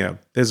Virginia.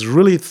 There's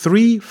really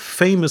 3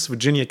 famous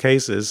Virginia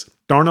cases: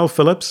 Darnell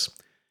Phillips,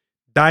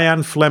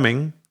 Diane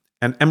Fleming,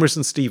 and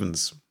Emerson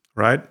Stevens,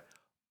 right?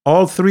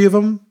 All 3 of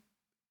them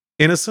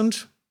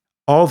innocent.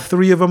 All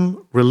 3 of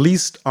them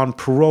released on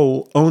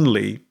parole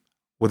only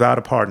without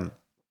a pardon.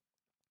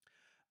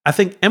 I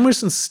think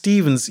Emerson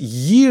Stevens,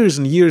 years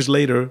and years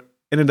later,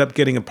 ended up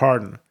getting a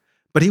pardon.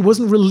 But he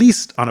wasn't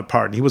released on a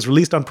pardon. He was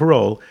released on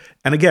parole.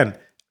 And again,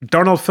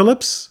 Darnell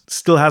Phillips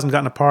still hasn't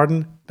gotten a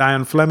pardon.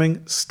 Diane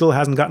Fleming still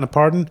hasn't gotten a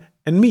pardon.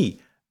 And me,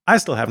 I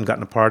still haven't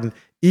gotten a pardon,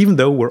 even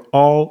though we're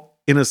all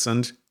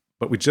innocent,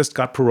 but we just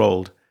got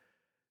paroled.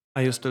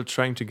 Are you still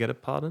trying to get a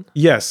pardon?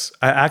 Yes,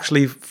 I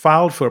actually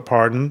filed for a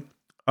pardon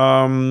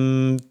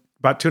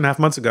about 2.5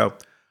 months ago.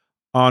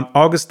 On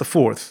August the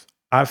 4th,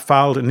 I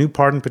filed a new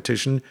pardon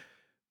petition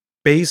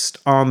based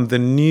on the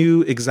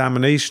new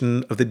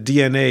examination of the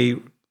DNA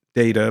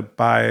data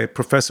by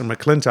Professor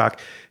McClintock.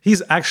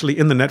 He's actually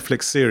in the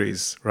Netflix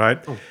series,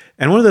 right? Oh.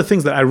 And one of the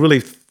things that I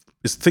really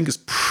think is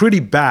pretty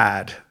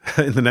bad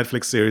in the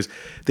Netflix series,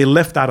 they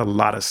left out a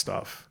lot of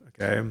stuff.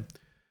 Okay,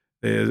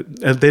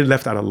 they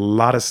left out a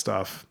lot of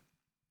stuff.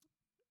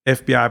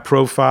 FBI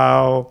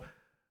profile,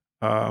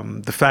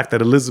 the fact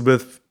that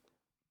Elizabeth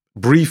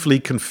briefly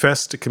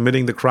confessed to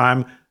committing the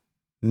crime.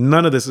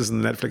 None of this is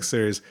in the Netflix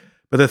series.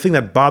 But the thing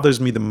that bothers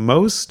me the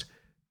most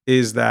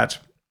is that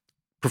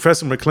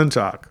Professor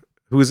McClintock,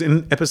 who is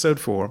in episode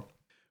 4,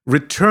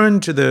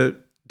 returned to the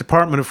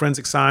Department of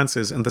Forensic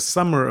Sciences in the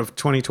summer of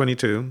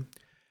 2022,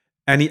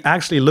 and he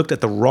actually looked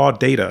at the raw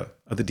data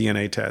of the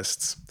DNA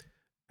tests.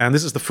 And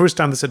this is the first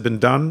time this had been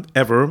done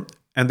ever.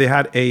 And they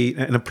had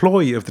an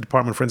employee of the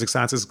Department of Forensic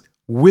Sciences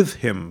with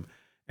him,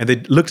 and they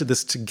looked at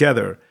this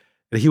together.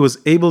 And he was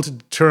able to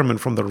determine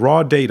from the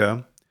raw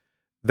data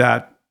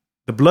that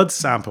the blood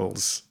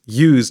samples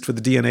used for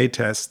the DNA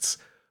tests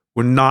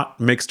were not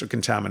mixed or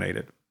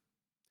contaminated.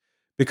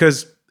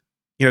 Because,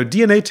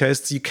 DNA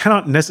tests, you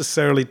cannot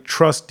necessarily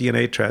trust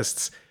DNA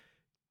tests,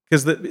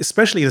 because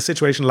especially in a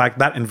situation like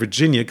that in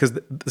Virginia, because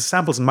the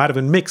samples might have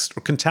been mixed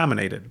or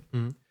contaminated.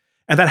 Mm-hmm.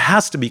 And that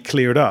has to be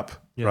cleared up,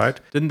 yes. Right?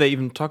 Didn't they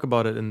even talk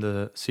about it in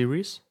the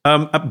series?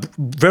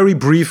 Very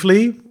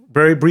briefly.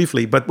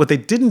 But what they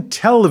didn't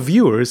tell the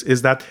viewers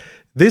is that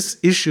this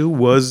issue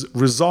was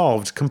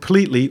resolved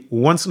completely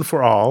once and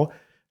for all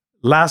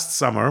last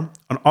summer.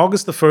 On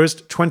August the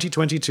 1st,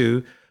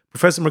 2022,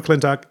 Professor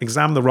McClintock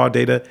examined the raw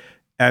data,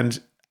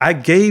 and I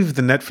gave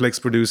the Netflix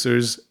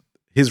producers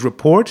his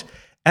report,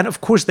 and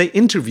of course they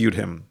interviewed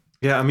him.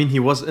 Yeah, I mean, he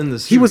was in the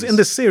series. He was in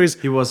the series.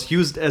 He was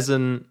used as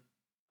an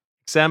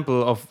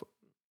example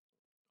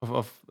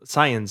of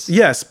science.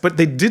 Yes, but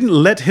they didn't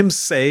let him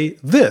say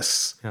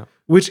this,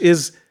 which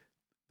is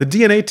the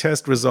DNA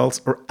test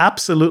results are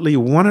absolutely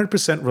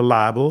 100%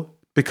 reliable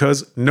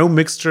because no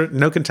mixture,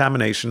 no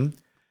contamination.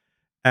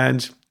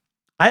 And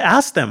I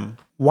asked them,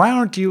 why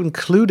aren't you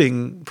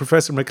including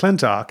Professor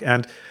McClintock?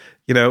 And,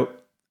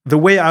 the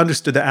way I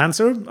understood the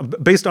answer,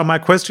 based on my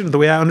question, the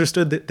way I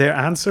understood their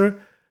answer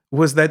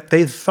was that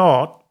they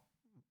thought,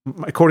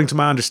 according to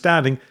my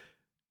understanding,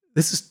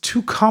 this is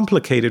too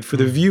complicated for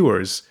the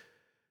viewers,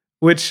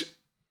 which,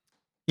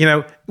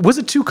 was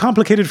it too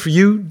complicated for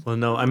you? Well,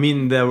 no. I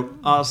mean, there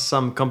are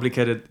some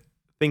complicated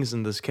things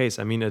in this case.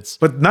 I mean,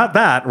 but not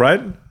that,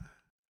 right?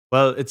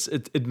 Well,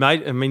 it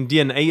might. I mean,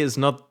 DNA is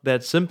not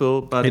that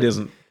simple, but it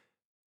isn't.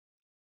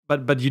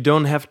 But you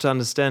don't have to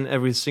understand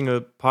every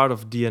single part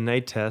of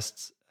DNA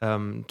tests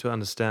to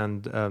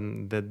understand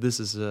that this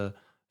is a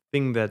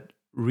thing that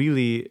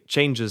really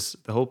changes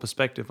the whole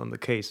perspective on the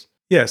case.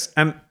 Yes,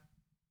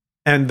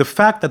 and the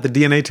fact that the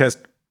DNA test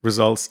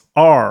results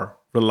are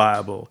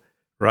reliable,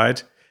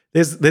 right?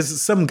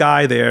 There's some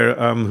guy there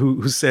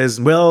who says,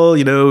 well,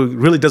 it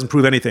really doesn't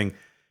prove anything.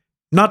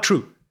 Not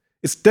true.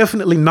 It's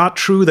definitely not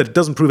true that it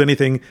doesn't prove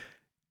anything.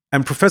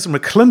 And Professor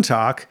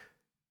McClintock,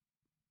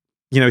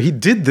 he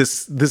did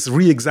this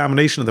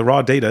re-examination of the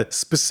raw data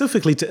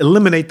specifically to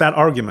eliminate that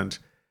argument.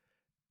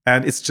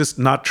 And it's just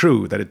not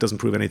true that it doesn't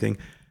prove anything.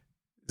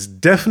 It's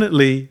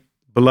definitely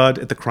blood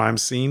at the crime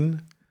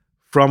scene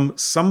from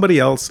somebody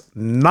else,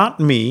 not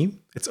me.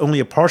 It's only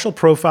a partial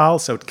profile,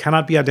 so it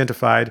cannot be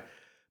identified.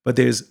 But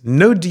there's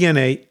no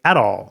DNA at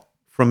all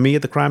from me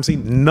at the crime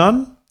scene,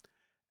 none.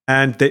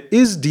 And there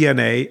is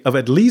DNA of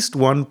at least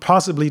one,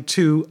 possibly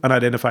two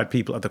unidentified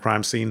people at the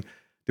crime scene.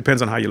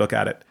 Depends on how you look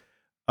at it.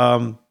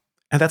 And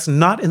that's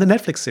not in the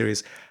Netflix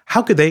series.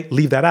 How could they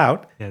leave that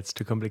out? Yeah, it's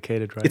too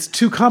complicated, right? It's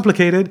too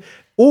complicated.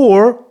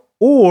 Or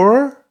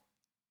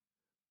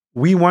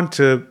we want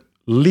to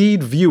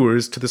lead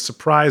viewers to the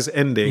surprise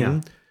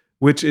ending,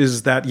 which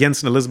is that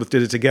Jens and Elizabeth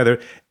did it together.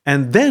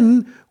 And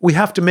then we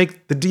have to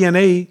make the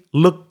DNA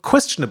look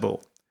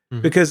questionable.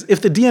 Mm-hmm. Because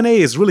if the DNA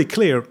is really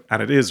clear,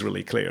 and it is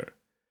really clear,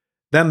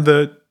 then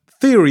the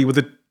theory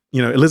with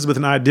Elizabeth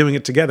and I doing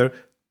it together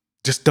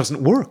just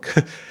doesn't work.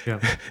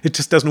 Yeah. It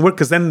just doesn't work,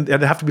 because then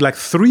there'd have to be like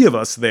 3 of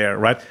us there,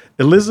 right?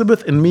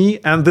 Elizabeth and me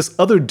and this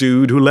other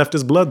dude who left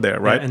his blood there,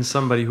 right? Yeah, and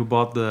somebody who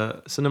bought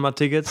the cinema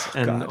tickets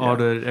and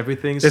ordered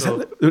everything.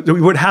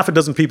 We're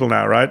 6 people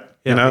now, right?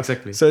 Yeah,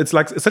 exactly. So it's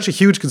such a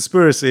huge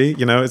conspiracy.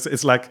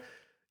 It's like,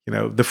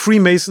 the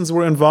Freemasons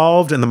were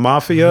involved and the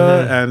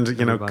mafia, and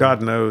everybody.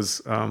 God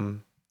knows.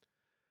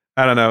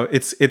 I don't know.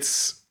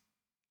 It's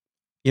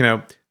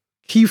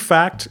key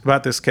fact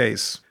about this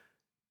case.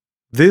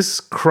 This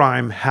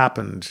crime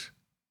happened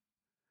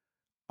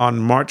on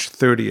March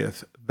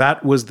 30th.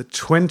 That was the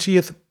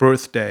 20th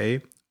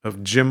birthday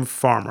of Jim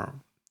Farmer,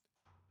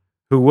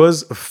 who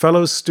was a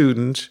fellow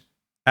student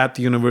at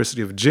the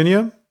University of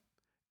Virginia,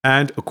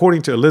 and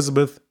according to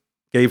Elizabeth,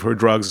 gave her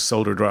drugs,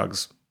 sold her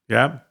drugs.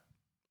 Yeah?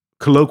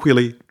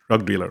 Colloquially,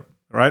 drug dealer,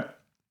 right?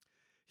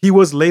 He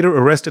was later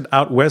arrested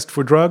out west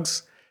for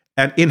drugs,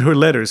 and in her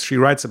letters, she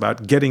writes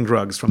about getting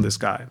drugs from this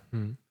guy.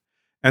 Mm.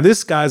 And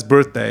this guy's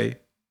birthday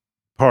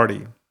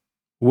party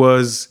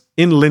was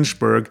in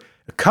Lynchburg,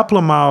 a couple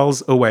of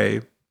miles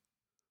away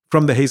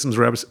from the Haysom's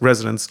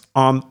residence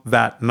on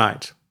that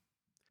night.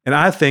 And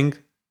I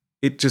think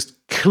it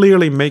just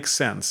clearly makes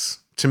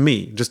sense to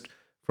me, just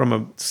from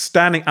a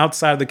standing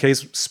outside of the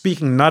case,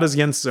 speaking not as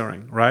Jens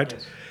Soering, right?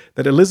 Yes.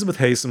 That Elizabeth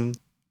Haysom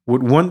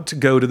would want to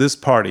go to this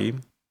party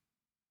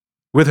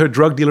with her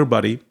drug dealer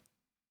buddy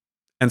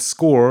and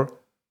score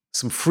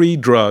some free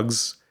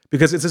drugs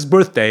because it's his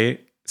birthday,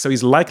 so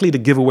he's likely to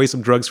give away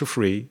some drugs for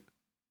free,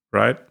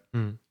 right?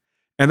 Mm.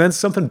 And then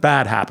something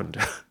bad happened,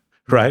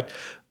 right?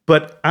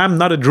 But I'm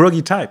not a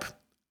druggy type,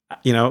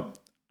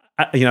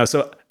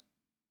 so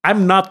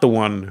I'm not the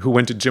one who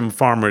went to Jim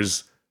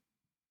Farmer's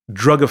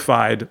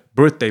drugified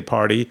birthday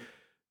party,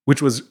 which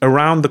was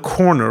around the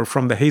corner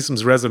from the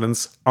Haysom's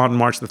residence on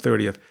March the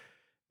 30th.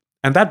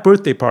 And that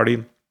birthday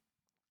party,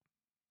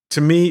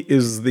 to me,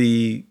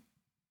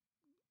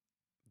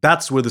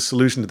 that's where the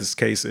solution to this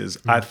case is,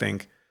 I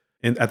think,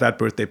 at that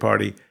birthday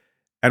party.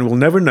 And we'll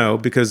never know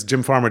because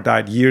Jim Farmer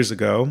died years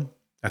ago.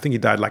 I think he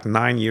died like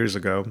 9 years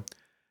ago.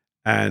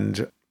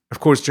 And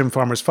of course, Jim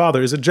Farmer's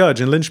father is a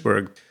judge in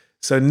Lynchburg.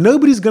 So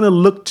nobody's going to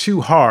look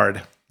too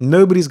hard.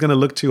 Nobody's going to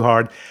look too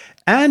hard.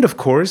 And of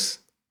course,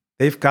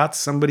 they've got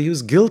somebody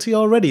who's guilty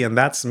already, and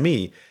that's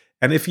me.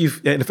 And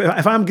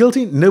if I'm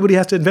guilty, nobody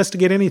has to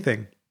investigate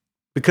anything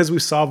because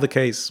we've solved the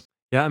case.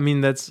 Yeah, I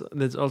mean that's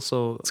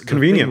also It's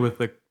convenient with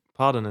the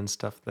pardon and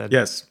stuff. That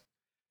yes,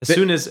 as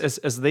soon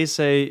as they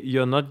say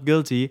you're not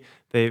guilty,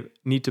 they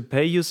need to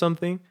pay you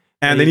something,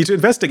 and they need to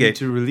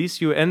investigate, need to release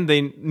you, and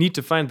they need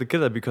to find the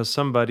killer because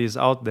somebody is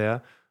out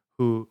there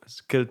who has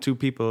killed 2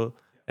 people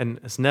and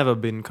has never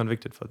been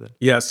convicted for that.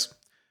 Yes,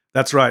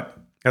 that's right.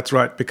 That's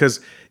right. Because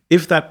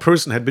if that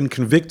person had been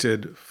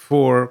convicted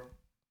for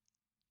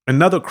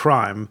another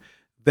crime,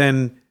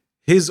 then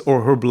his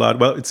or her blood,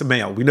 well, it's a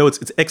male. We know it's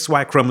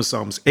XY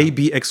chromosomes,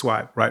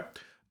 ABXY, right?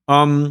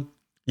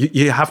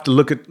 You have to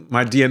look at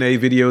my DNA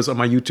videos on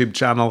my YouTube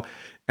channel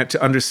and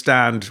to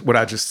understand what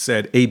I just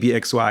said,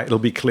 ABXY. It'll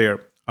be clear.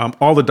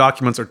 All the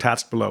documents are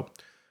attached below.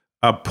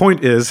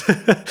 Point is,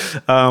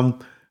 the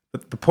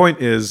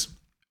point is,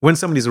 when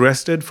somebody's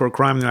arrested for a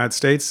crime in the United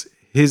States,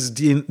 his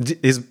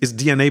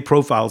DNA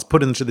profile is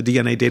put into the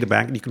DNA data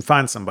bank and you can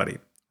find somebody,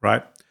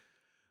 right?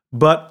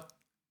 But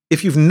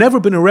if you've never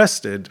been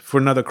arrested for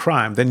another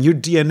crime, then your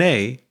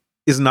DNA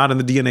is not in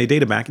the DNA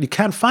data bank and you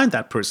can't find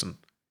that person.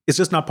 It's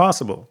just not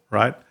possible,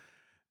 right?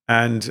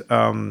 And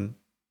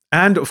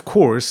of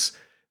course,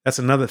 that's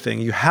another thing.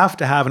 You have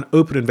to have an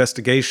open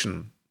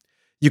investigation.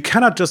 You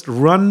cannot just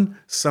run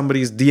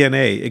somebody's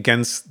DNA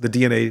against the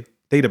DNA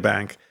data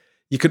bank.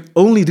 You can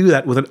only do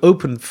that with an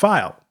open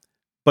file.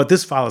 But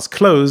this file is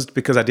closed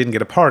because I didn't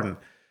get a pardon.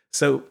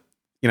 So,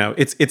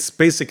 it's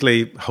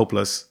basically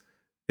hopeless.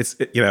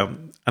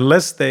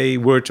 Unless they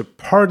were to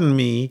pardon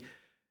me,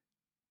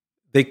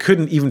 they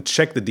couldn't even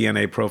check the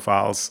DNA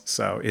profiles.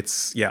 So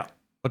yeah.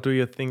 What do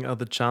you think are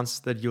the chances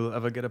that you'll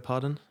ever get a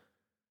pardon?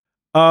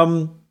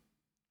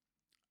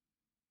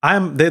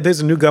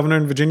 There's a new governor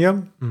in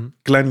Virginia,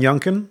 Glenn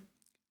Youngkin,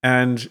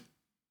 and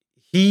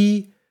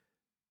he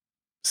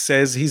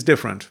says he's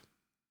different.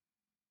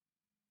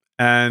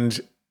 And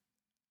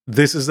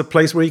this is the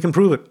place where you can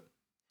prove it.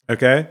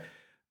 Okay?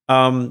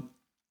 My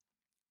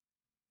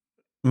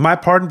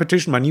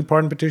new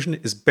pardon petition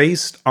is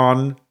based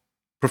on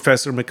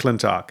Professor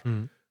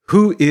McClintock,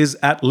 who is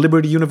at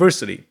Liberty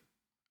University,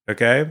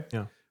 okay?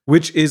 Yeah.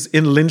 Which is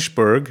in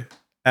Lynchburg,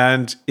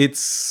 and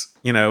it's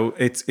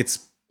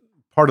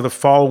part of the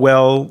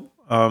Falwell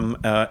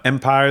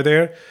empire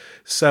there.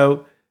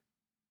 So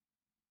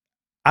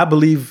I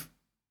believe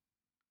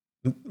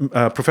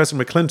Professor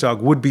McClintock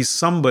would be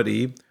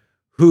somebody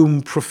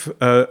whom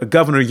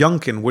Governor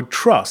Youngkin would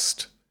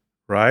trust,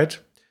 right?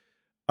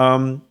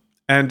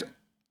 And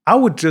I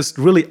would just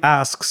really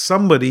ask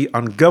somebody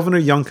on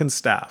Governor Youngkin's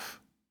staff,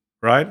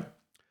 right?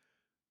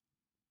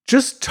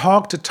 Just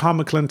talk to Tom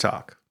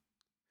McClintock.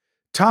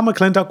 Tom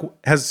McClintock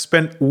has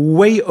spent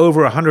way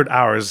over 100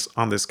 hours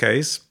on this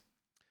case.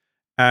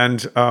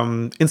 And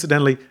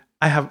incidentally,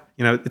 I have,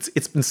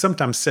 it's been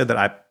sometimes said that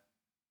I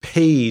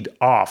paid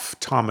off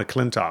Tom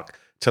McClintock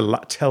to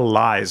tell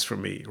lies for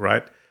me,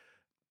 right?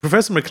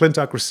 Professor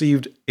McClintock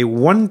received a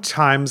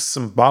one-time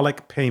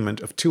symbolic payment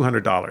of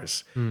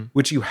 $200,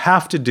 which you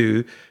have to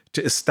do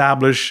to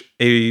establish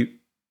a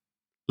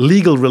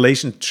legal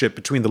relationship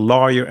between the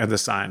lawyer and the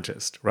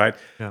scientist, right?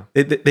 Yeah.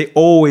 They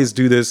always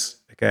do this,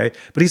 okay?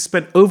 But he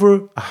spent over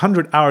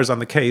 100 hours on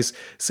the case,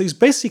 so he's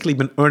basically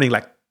been earning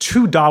like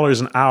 $2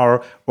 an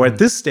hour, or at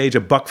this stage,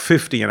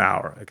 $1.50 an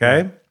hour,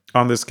 okay,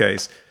 on this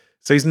case.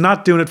 So he's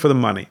not doing it for the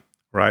money,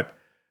 right?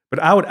 But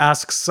I would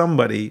ask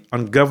somebody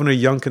on Governor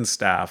Youngkin's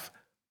staff,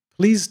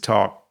 please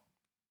talk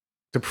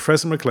to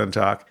Professor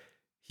McClintock.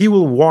 He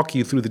will walk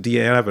you through the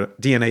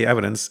DNA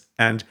evidence.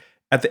 And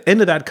at the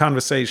end of that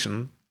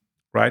conversation,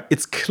 right,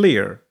 it's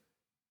clear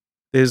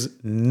there's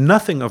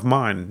nothing of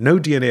mine, no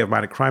DNA of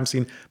mine at crime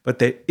scene, but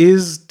there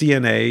is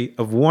DNA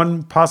of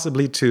 1,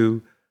 possibly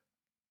 2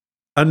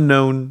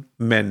 unknown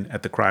men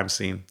at the crime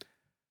scene.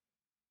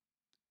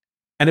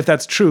 And if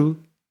that's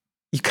true,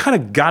 you kind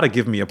of got to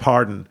give me a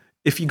pardon.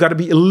 If you got to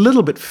be a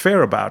little bit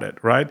fair about it,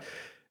 right?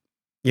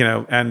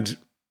 And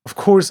of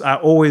course, I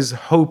always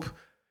hope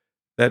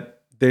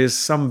that there's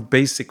some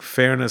basic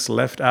fairness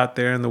left out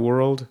there in the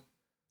world.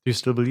 Do you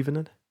still believe in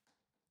it?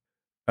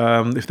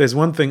 If there's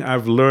one thing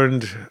I've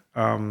learned,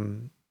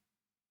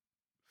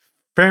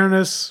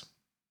 fairness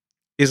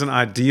is an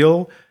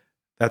ideal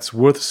that's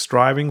worth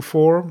striving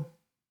for.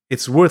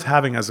 It's worth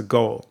having as a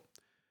goal,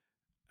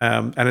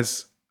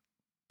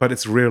 but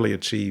it's rarely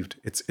achieved.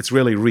 It's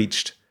rarely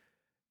reached,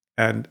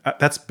 and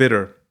that's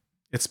bitter.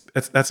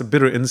 That's a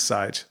bitter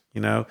insight.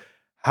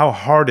 How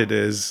hard it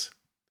is.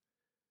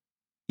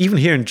 Even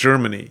here in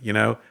Germany,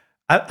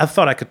 I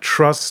thought I could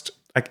trust.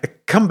 I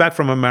come back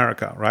from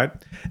America, right?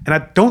 And I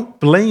don't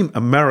blame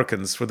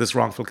Americans for this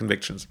wrongful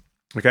convictions,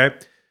 okay?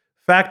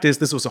 Fact is,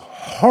 this was a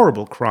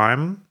horrible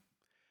crime,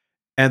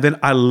 and then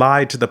I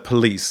lied to the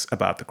police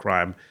about the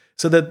crime.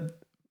 So that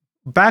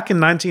back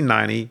in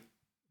 1990,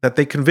 that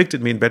they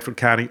convicted me in Bedford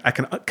County, I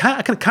can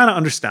kind of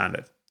understand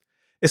it,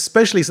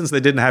 especially since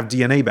they didn't have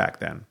DNA back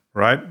then,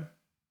 right?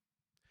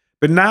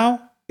 But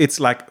now,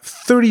 it's like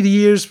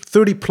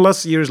 30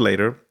 plus years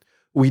later,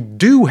 we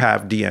do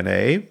have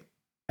DNA,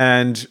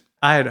 and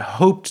I had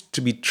hoped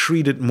to be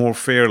treated more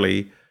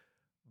fairly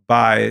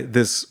by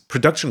this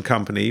production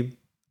company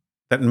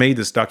that made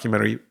this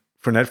documentary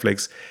for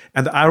Netflix.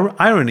 And the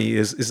irony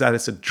is that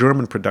it's a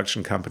German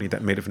production company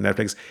that made it for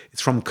Netflix.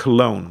 It's from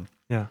Cologne.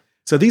 Yeah.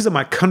 So these are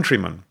my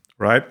countrymen,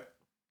 right?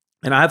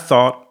 And I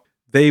thought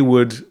they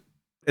would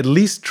at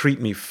least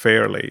treat me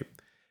fairly.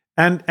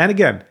 And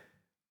again,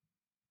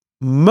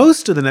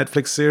 most of the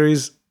Netflix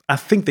series, I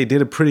think they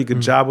did a pretty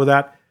good job with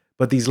that.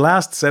 But these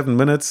last 7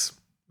 minutes,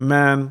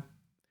 man,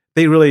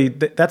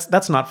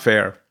 that's not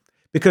fair.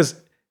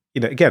 Because,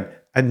 again,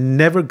 I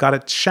never got a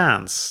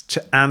chance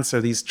to answer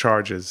these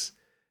charges.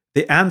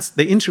 They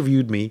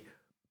interviewed me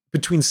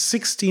between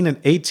 16 and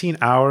 18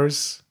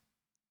 hours.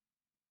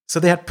 So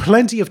they had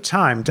plenty of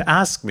time to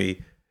ask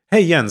me,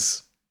 hey,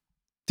 Jens,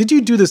 did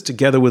you do this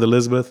together with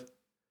Elizabeth?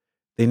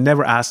 They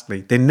never asked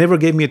me. They never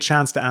gave me a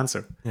chance to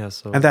answer. Yeah,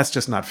 so And that's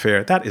just not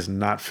fair. That is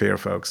not fair,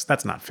 folks.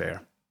 That's not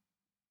fair.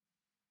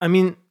 I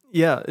mean,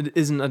 yeah, it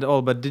isn't at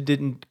all. But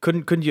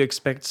couldn't you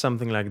expect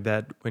something like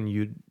that when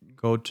you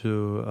go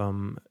to a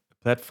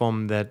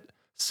platform that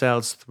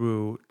sells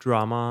through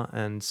drama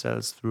and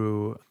sells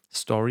through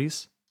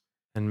stories,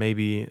 and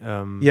maybe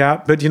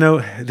Yeah, but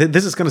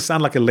this is going to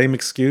sound like a lame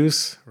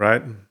excuse,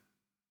 right?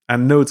 I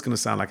know it's going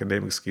to sound like a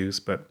lame excuse,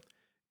 but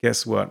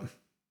guess what?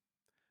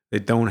 They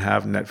don't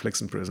have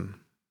Netflix in prison,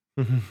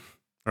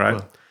 right?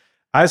 Well,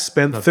 I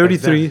spent not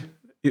 33.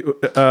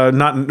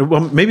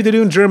 Maybe they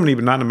do in Germany,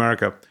 but not in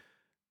America.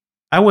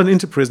 I went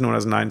into prison when I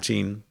was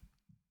 19.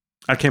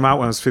 I came out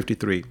when I was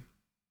 53,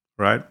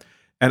 right?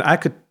 And I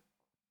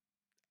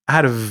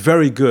had a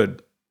very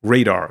good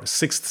radar,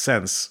 sixth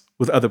sense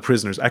with other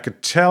prisoners. I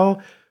could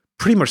tell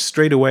pretty much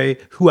straight away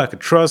who I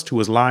could trust, who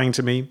was lying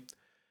to me.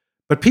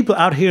 But people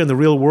out here in the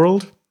real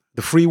world,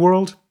 the free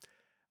world,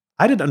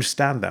 I didn't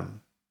understand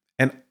them.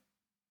 And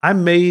I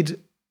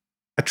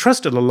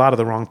trusted a lot of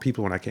the wrong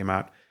people when I came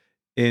out.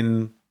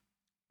 In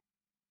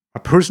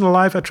my personal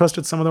life, I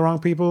trusted some of the wrong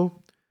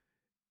people.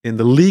 In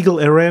the legal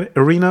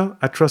arena,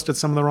 I trusted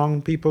some of the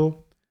wrong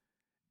people.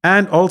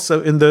 And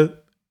also in the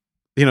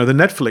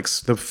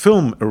Netflix, the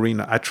film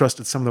arena, I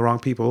trusted some of the wrong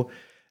people.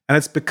 And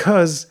it's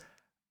because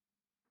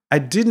I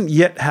didn't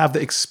yet have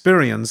the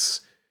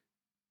experience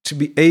to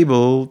be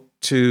able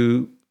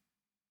to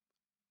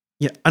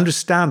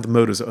understand the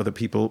motives of other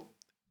people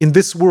in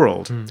this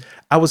world.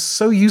 I was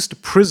so used to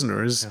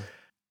prisoners. Yeah.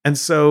 And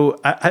so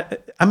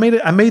I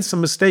made some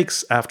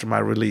mistakes after my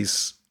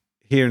release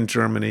here in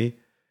Germany.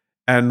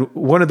 And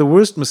one of the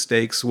worst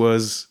mistakes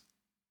was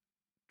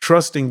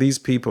trusting these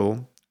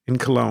people in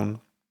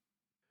Cologne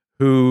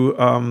who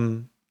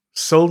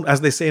sold,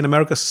 as they say in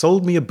America,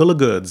 sold me a bill of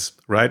goods,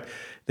 right?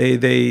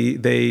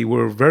 They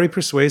were very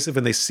persuasive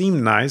and they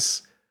seemed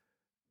nice,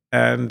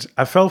 and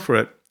I fell for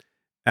it.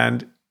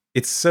 And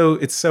it's so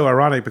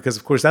ironic because,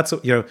 of course, that's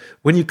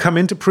when you come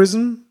into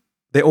prison,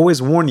 they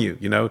always warn you,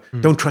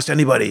 don't trust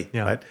anybody,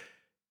 right?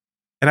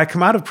 And I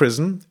come out of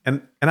prison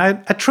and I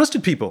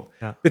trusted people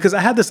because I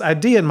had this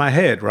idea in my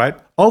head, right?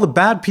 All the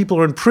bad people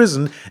are in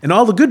prison and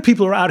all the good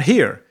people are out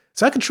here.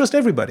 So I can trust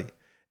everybody.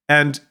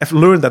 And I've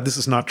learned that this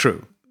is not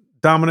true.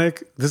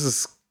 Dominik, this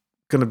is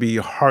going to be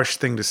a harsh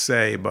thing to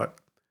say, but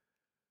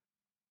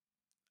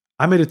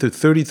I made it through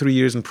 33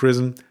 years in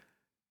prison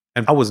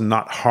and I was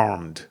not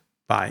harmed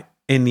by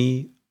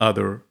any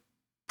other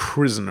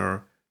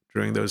prisoner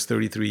during those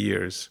 33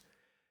 years.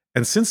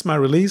 And since my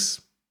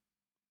release,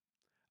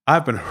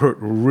 I've been hurt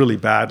really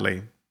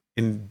badly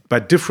by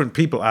different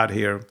people out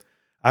here.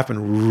 I've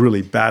been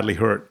really badly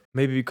hurt.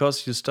 Maybe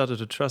because you started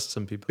to trust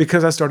some people.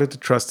 Because I started to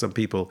trust some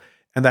people.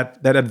 And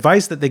that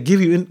advice that they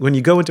give you when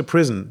you go into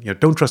prison,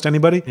 don't trust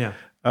anybody. Yeah.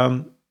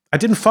 I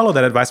didn't follow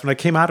that advice when I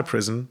came out of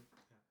prison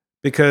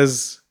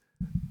because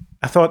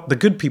I thought the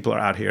good people are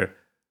out here.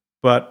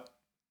 But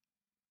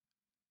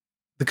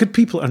the good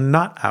people are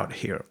not out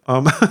here.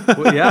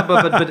 Well, yeah,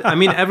 but I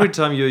mean, every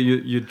time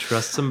you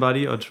trust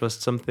somebody or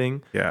trust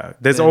something,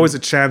 there's always a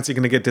chance you're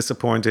going to get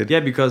disappointed.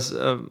 Yeah, because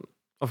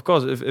of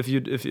course, if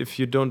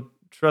you don't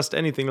trust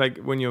anything, like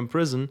when you're in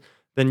prison,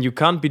 then you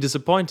can't be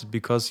disappointed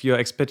because your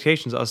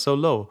expectations are so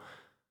low.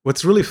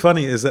 what's really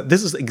funny is that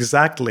this is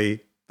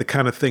exactly the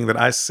kind of thing that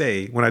I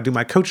say when I do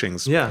my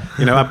coachings. Yeah.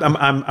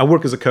 I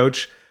work as a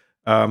coach.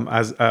 I'm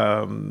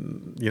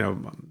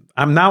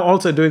now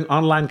also doing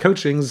online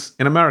coachings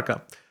in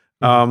America.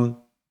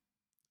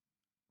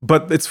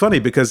 But it's funny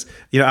because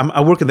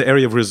I work in the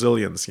area of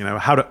resilience.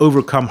 How to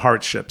overcome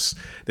hardships.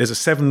 There's a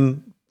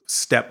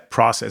 7-step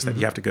process that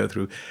you have to go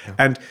through,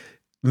 and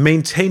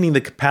maintaining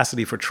the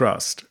capacity for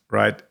trust,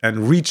 right,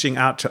 and reaching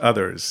out to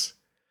others.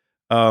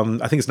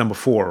 I think it's number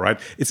 4, right?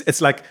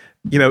 It's like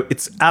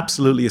it's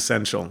absolutely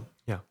essential.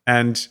 Yeah.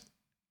 And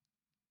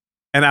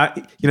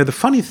I the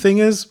funny thing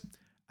is,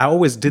 I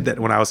always did that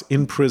when I was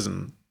in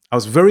prison. I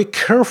was very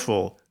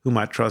careful whom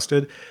I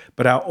trusted,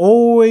 but I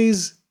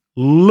always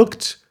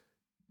looked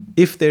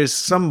if there's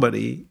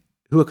somebody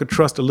who I could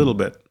trust a little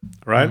bit,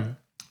 right?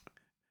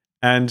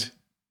 And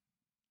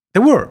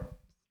there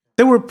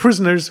were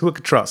prisoners who I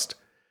could trust.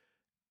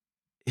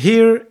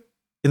 Here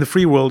in the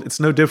free world, it's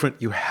no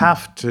different. You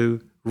have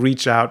to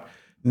reach out,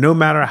 no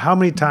matter how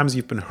many times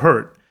you've been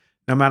hurt,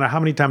 no matter how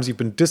many times you've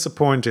been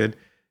disappointed,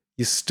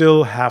 you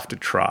still have to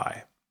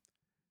try.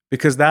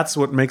 Because that's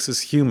what makes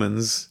us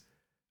humans,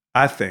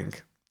 I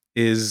think,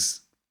 is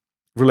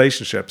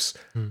relationships.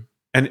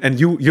 And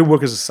you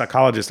work as a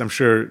psychologist. I'm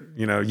sure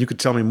you could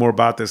tell me more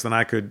about this than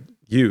I could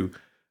you.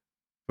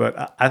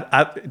 But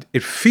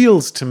it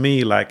feels to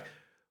me like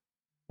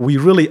we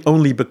really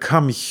only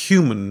become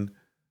human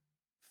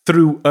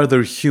through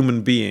other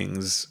human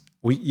beings.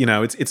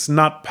 It's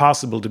not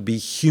possible to be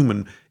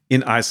human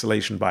in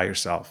isolation by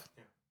yourself.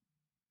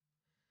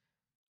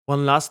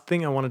 One last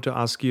thing I wanted to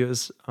ask you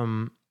is,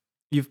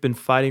 you've been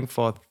fighting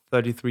for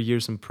 33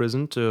 years in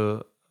prison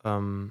to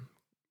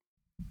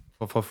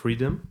for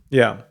freedom.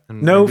 Yeah.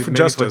 And No, maybe for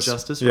justice. For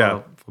justice,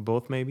 Yeah. for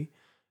both maybe.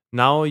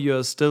 Now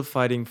you're still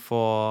fighting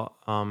for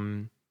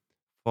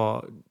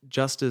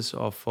justice,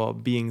 or for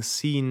being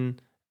seen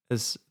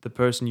as the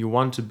person you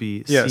want to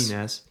be Yes. seen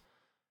as.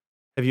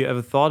 Have you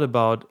ever thought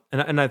about,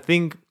 and I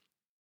think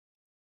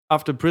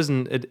after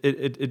prison it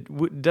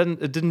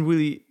didn't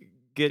really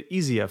get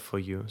easier for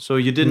you. So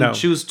you didn't No.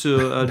 choose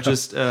to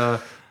just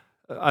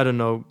I don't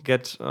know,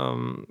 get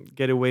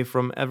away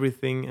from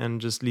everything and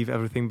just leave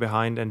everything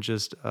behind and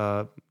just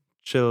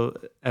chill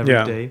every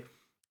Yeah. day.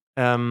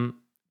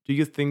 Do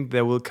you think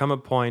there will come a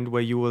point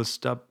where you will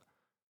stop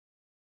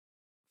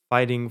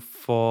fighting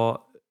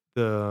for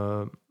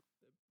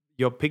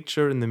your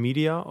picture in the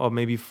media, or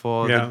maybe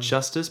for the Yeah.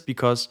 justice,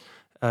 because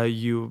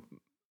you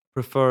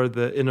prefer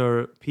the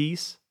inner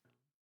peace?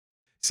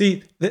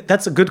 See,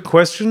 that's a good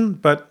question,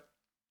 but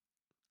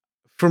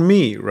for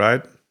me,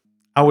 right,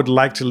 I would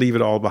like to leave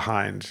it all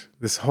behind.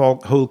 This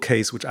whole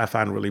case, which I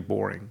find really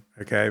boring.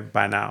 Okay,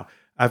 by now,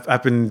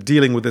 I've been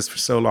dealing with this for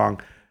so long.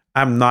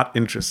 I'm not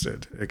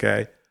interested.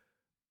 Okay,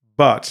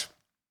 but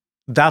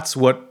that's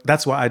why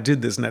I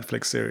did this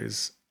Netflix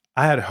series.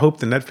 I had hoped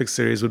the Netflix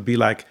series would be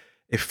like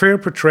a fair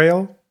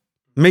portrayal.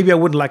 Maybe I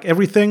wouldn't like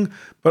everything,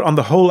 but on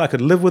the whole, I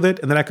could live with it,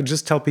 and then I could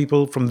just tell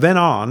people from then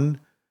on,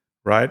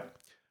 right?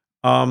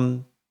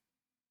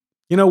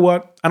 You know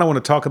what? I don't want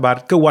to talk about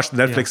it. Go watch the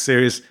Netflix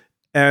series,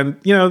 and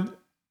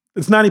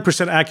it's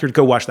 90% accurate.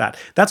 Go watch that.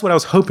 That's what I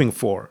was hoping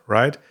for,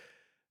 right?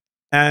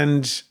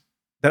 And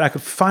that I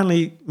could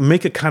finally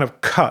make a kind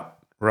of cut,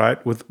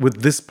 right,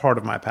 with this part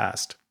of my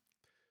past,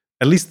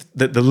 at least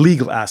the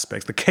legal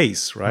aspects, the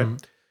case, right?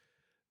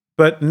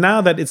 But now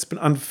that it's been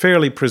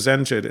unfairly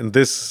presented in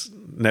this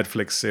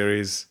Netflix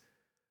series,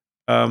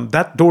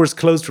 that door is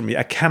closed for me.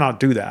 I cannot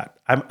do that.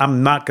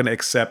 I'm not going to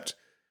accept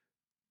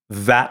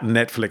that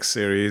Netflix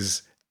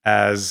series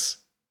as,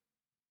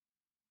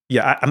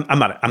 I'm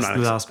not. That's the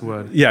last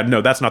word. Yeah,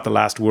 no, that's not the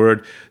last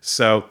word.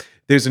 So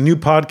there's a new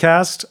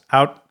podcast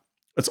out.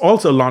 It's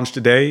also launched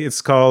today.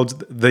 It's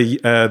called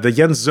the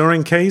Jens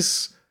Soering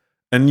case,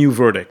 a new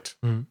verdict.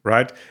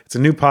 Right? It's a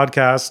new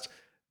podcast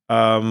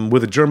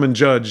with a German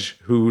judge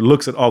who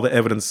looks at all the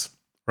evidence.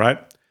 Right?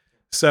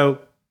 So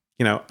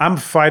I'm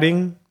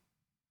fighting,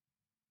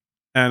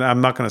 and I'm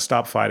not going to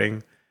stop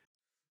fighting.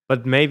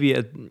 But maybe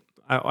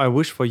I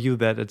wish for you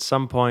that at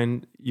some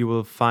point you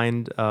will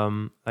find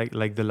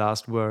like the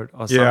last word,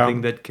 or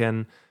something that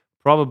can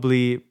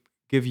probably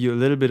give you a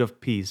little bit of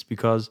peace,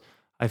 because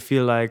I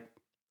feel like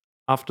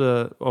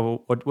after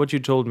what you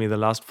told me, the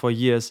last 4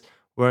 years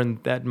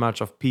weren't that much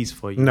of peace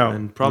for you.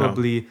 And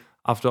probably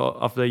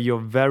after your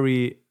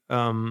very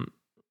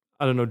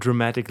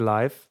dramatic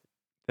life,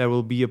 there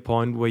will be a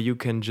point where you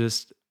can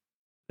just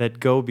let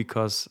go,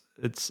 because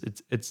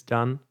it's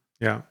done.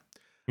 Yeah.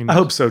 I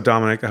hope so,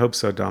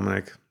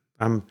 Dominik.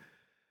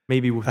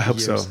 Maybe with I hope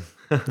years.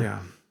 so. Yeah.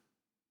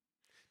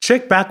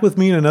 Check back with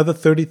me in another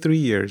 33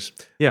 years.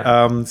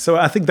 Yeah. So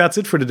I think that's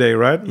it for today,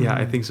 right? Yeah,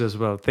 I think so as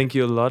well. Thank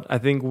you a lot. I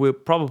think we'll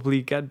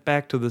probably get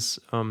back to this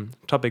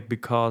topic,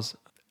 because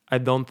I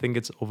don't think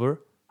it's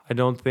over. I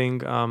don't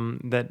think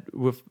that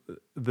with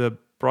the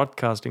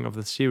broadcasting of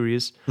the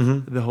series,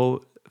 the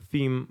whole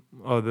theme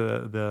or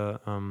the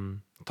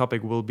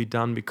topic will be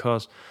done,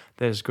 because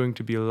there's going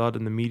to be a lot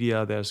in the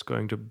media. There's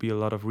going to be a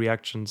lot of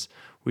reactions.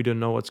 We don't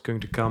know what's going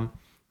to come.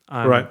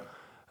 Right.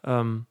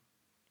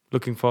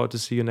 looking forward to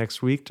see you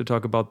next week to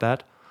talk about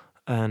that.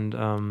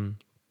 And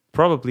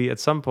probably at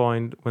some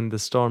point when the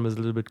storm is a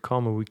little bit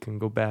calmer, we can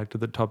go back to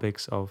the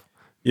topics of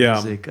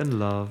music and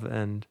love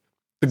and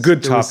the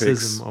good topics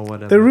stoicism or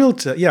whatever.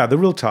 The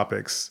real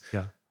topics.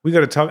 Yeah. We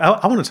got to talk.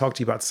 I want to talk to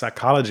you about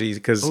psychology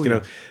because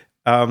you're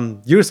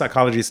a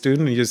psychology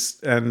student,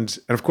 and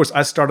of course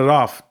I started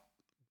off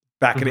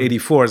back in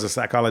 '84 as a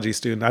psychology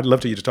student. I'd love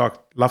to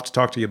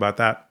talk to you about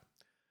that.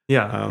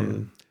 Yeah,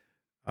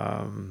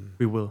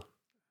 we will.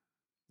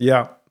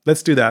 Yeah,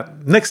 let's do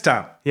that next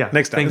time. Yeah,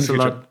 next time. Thanks a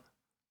lot.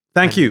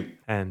 Thank you.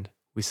 And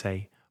we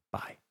say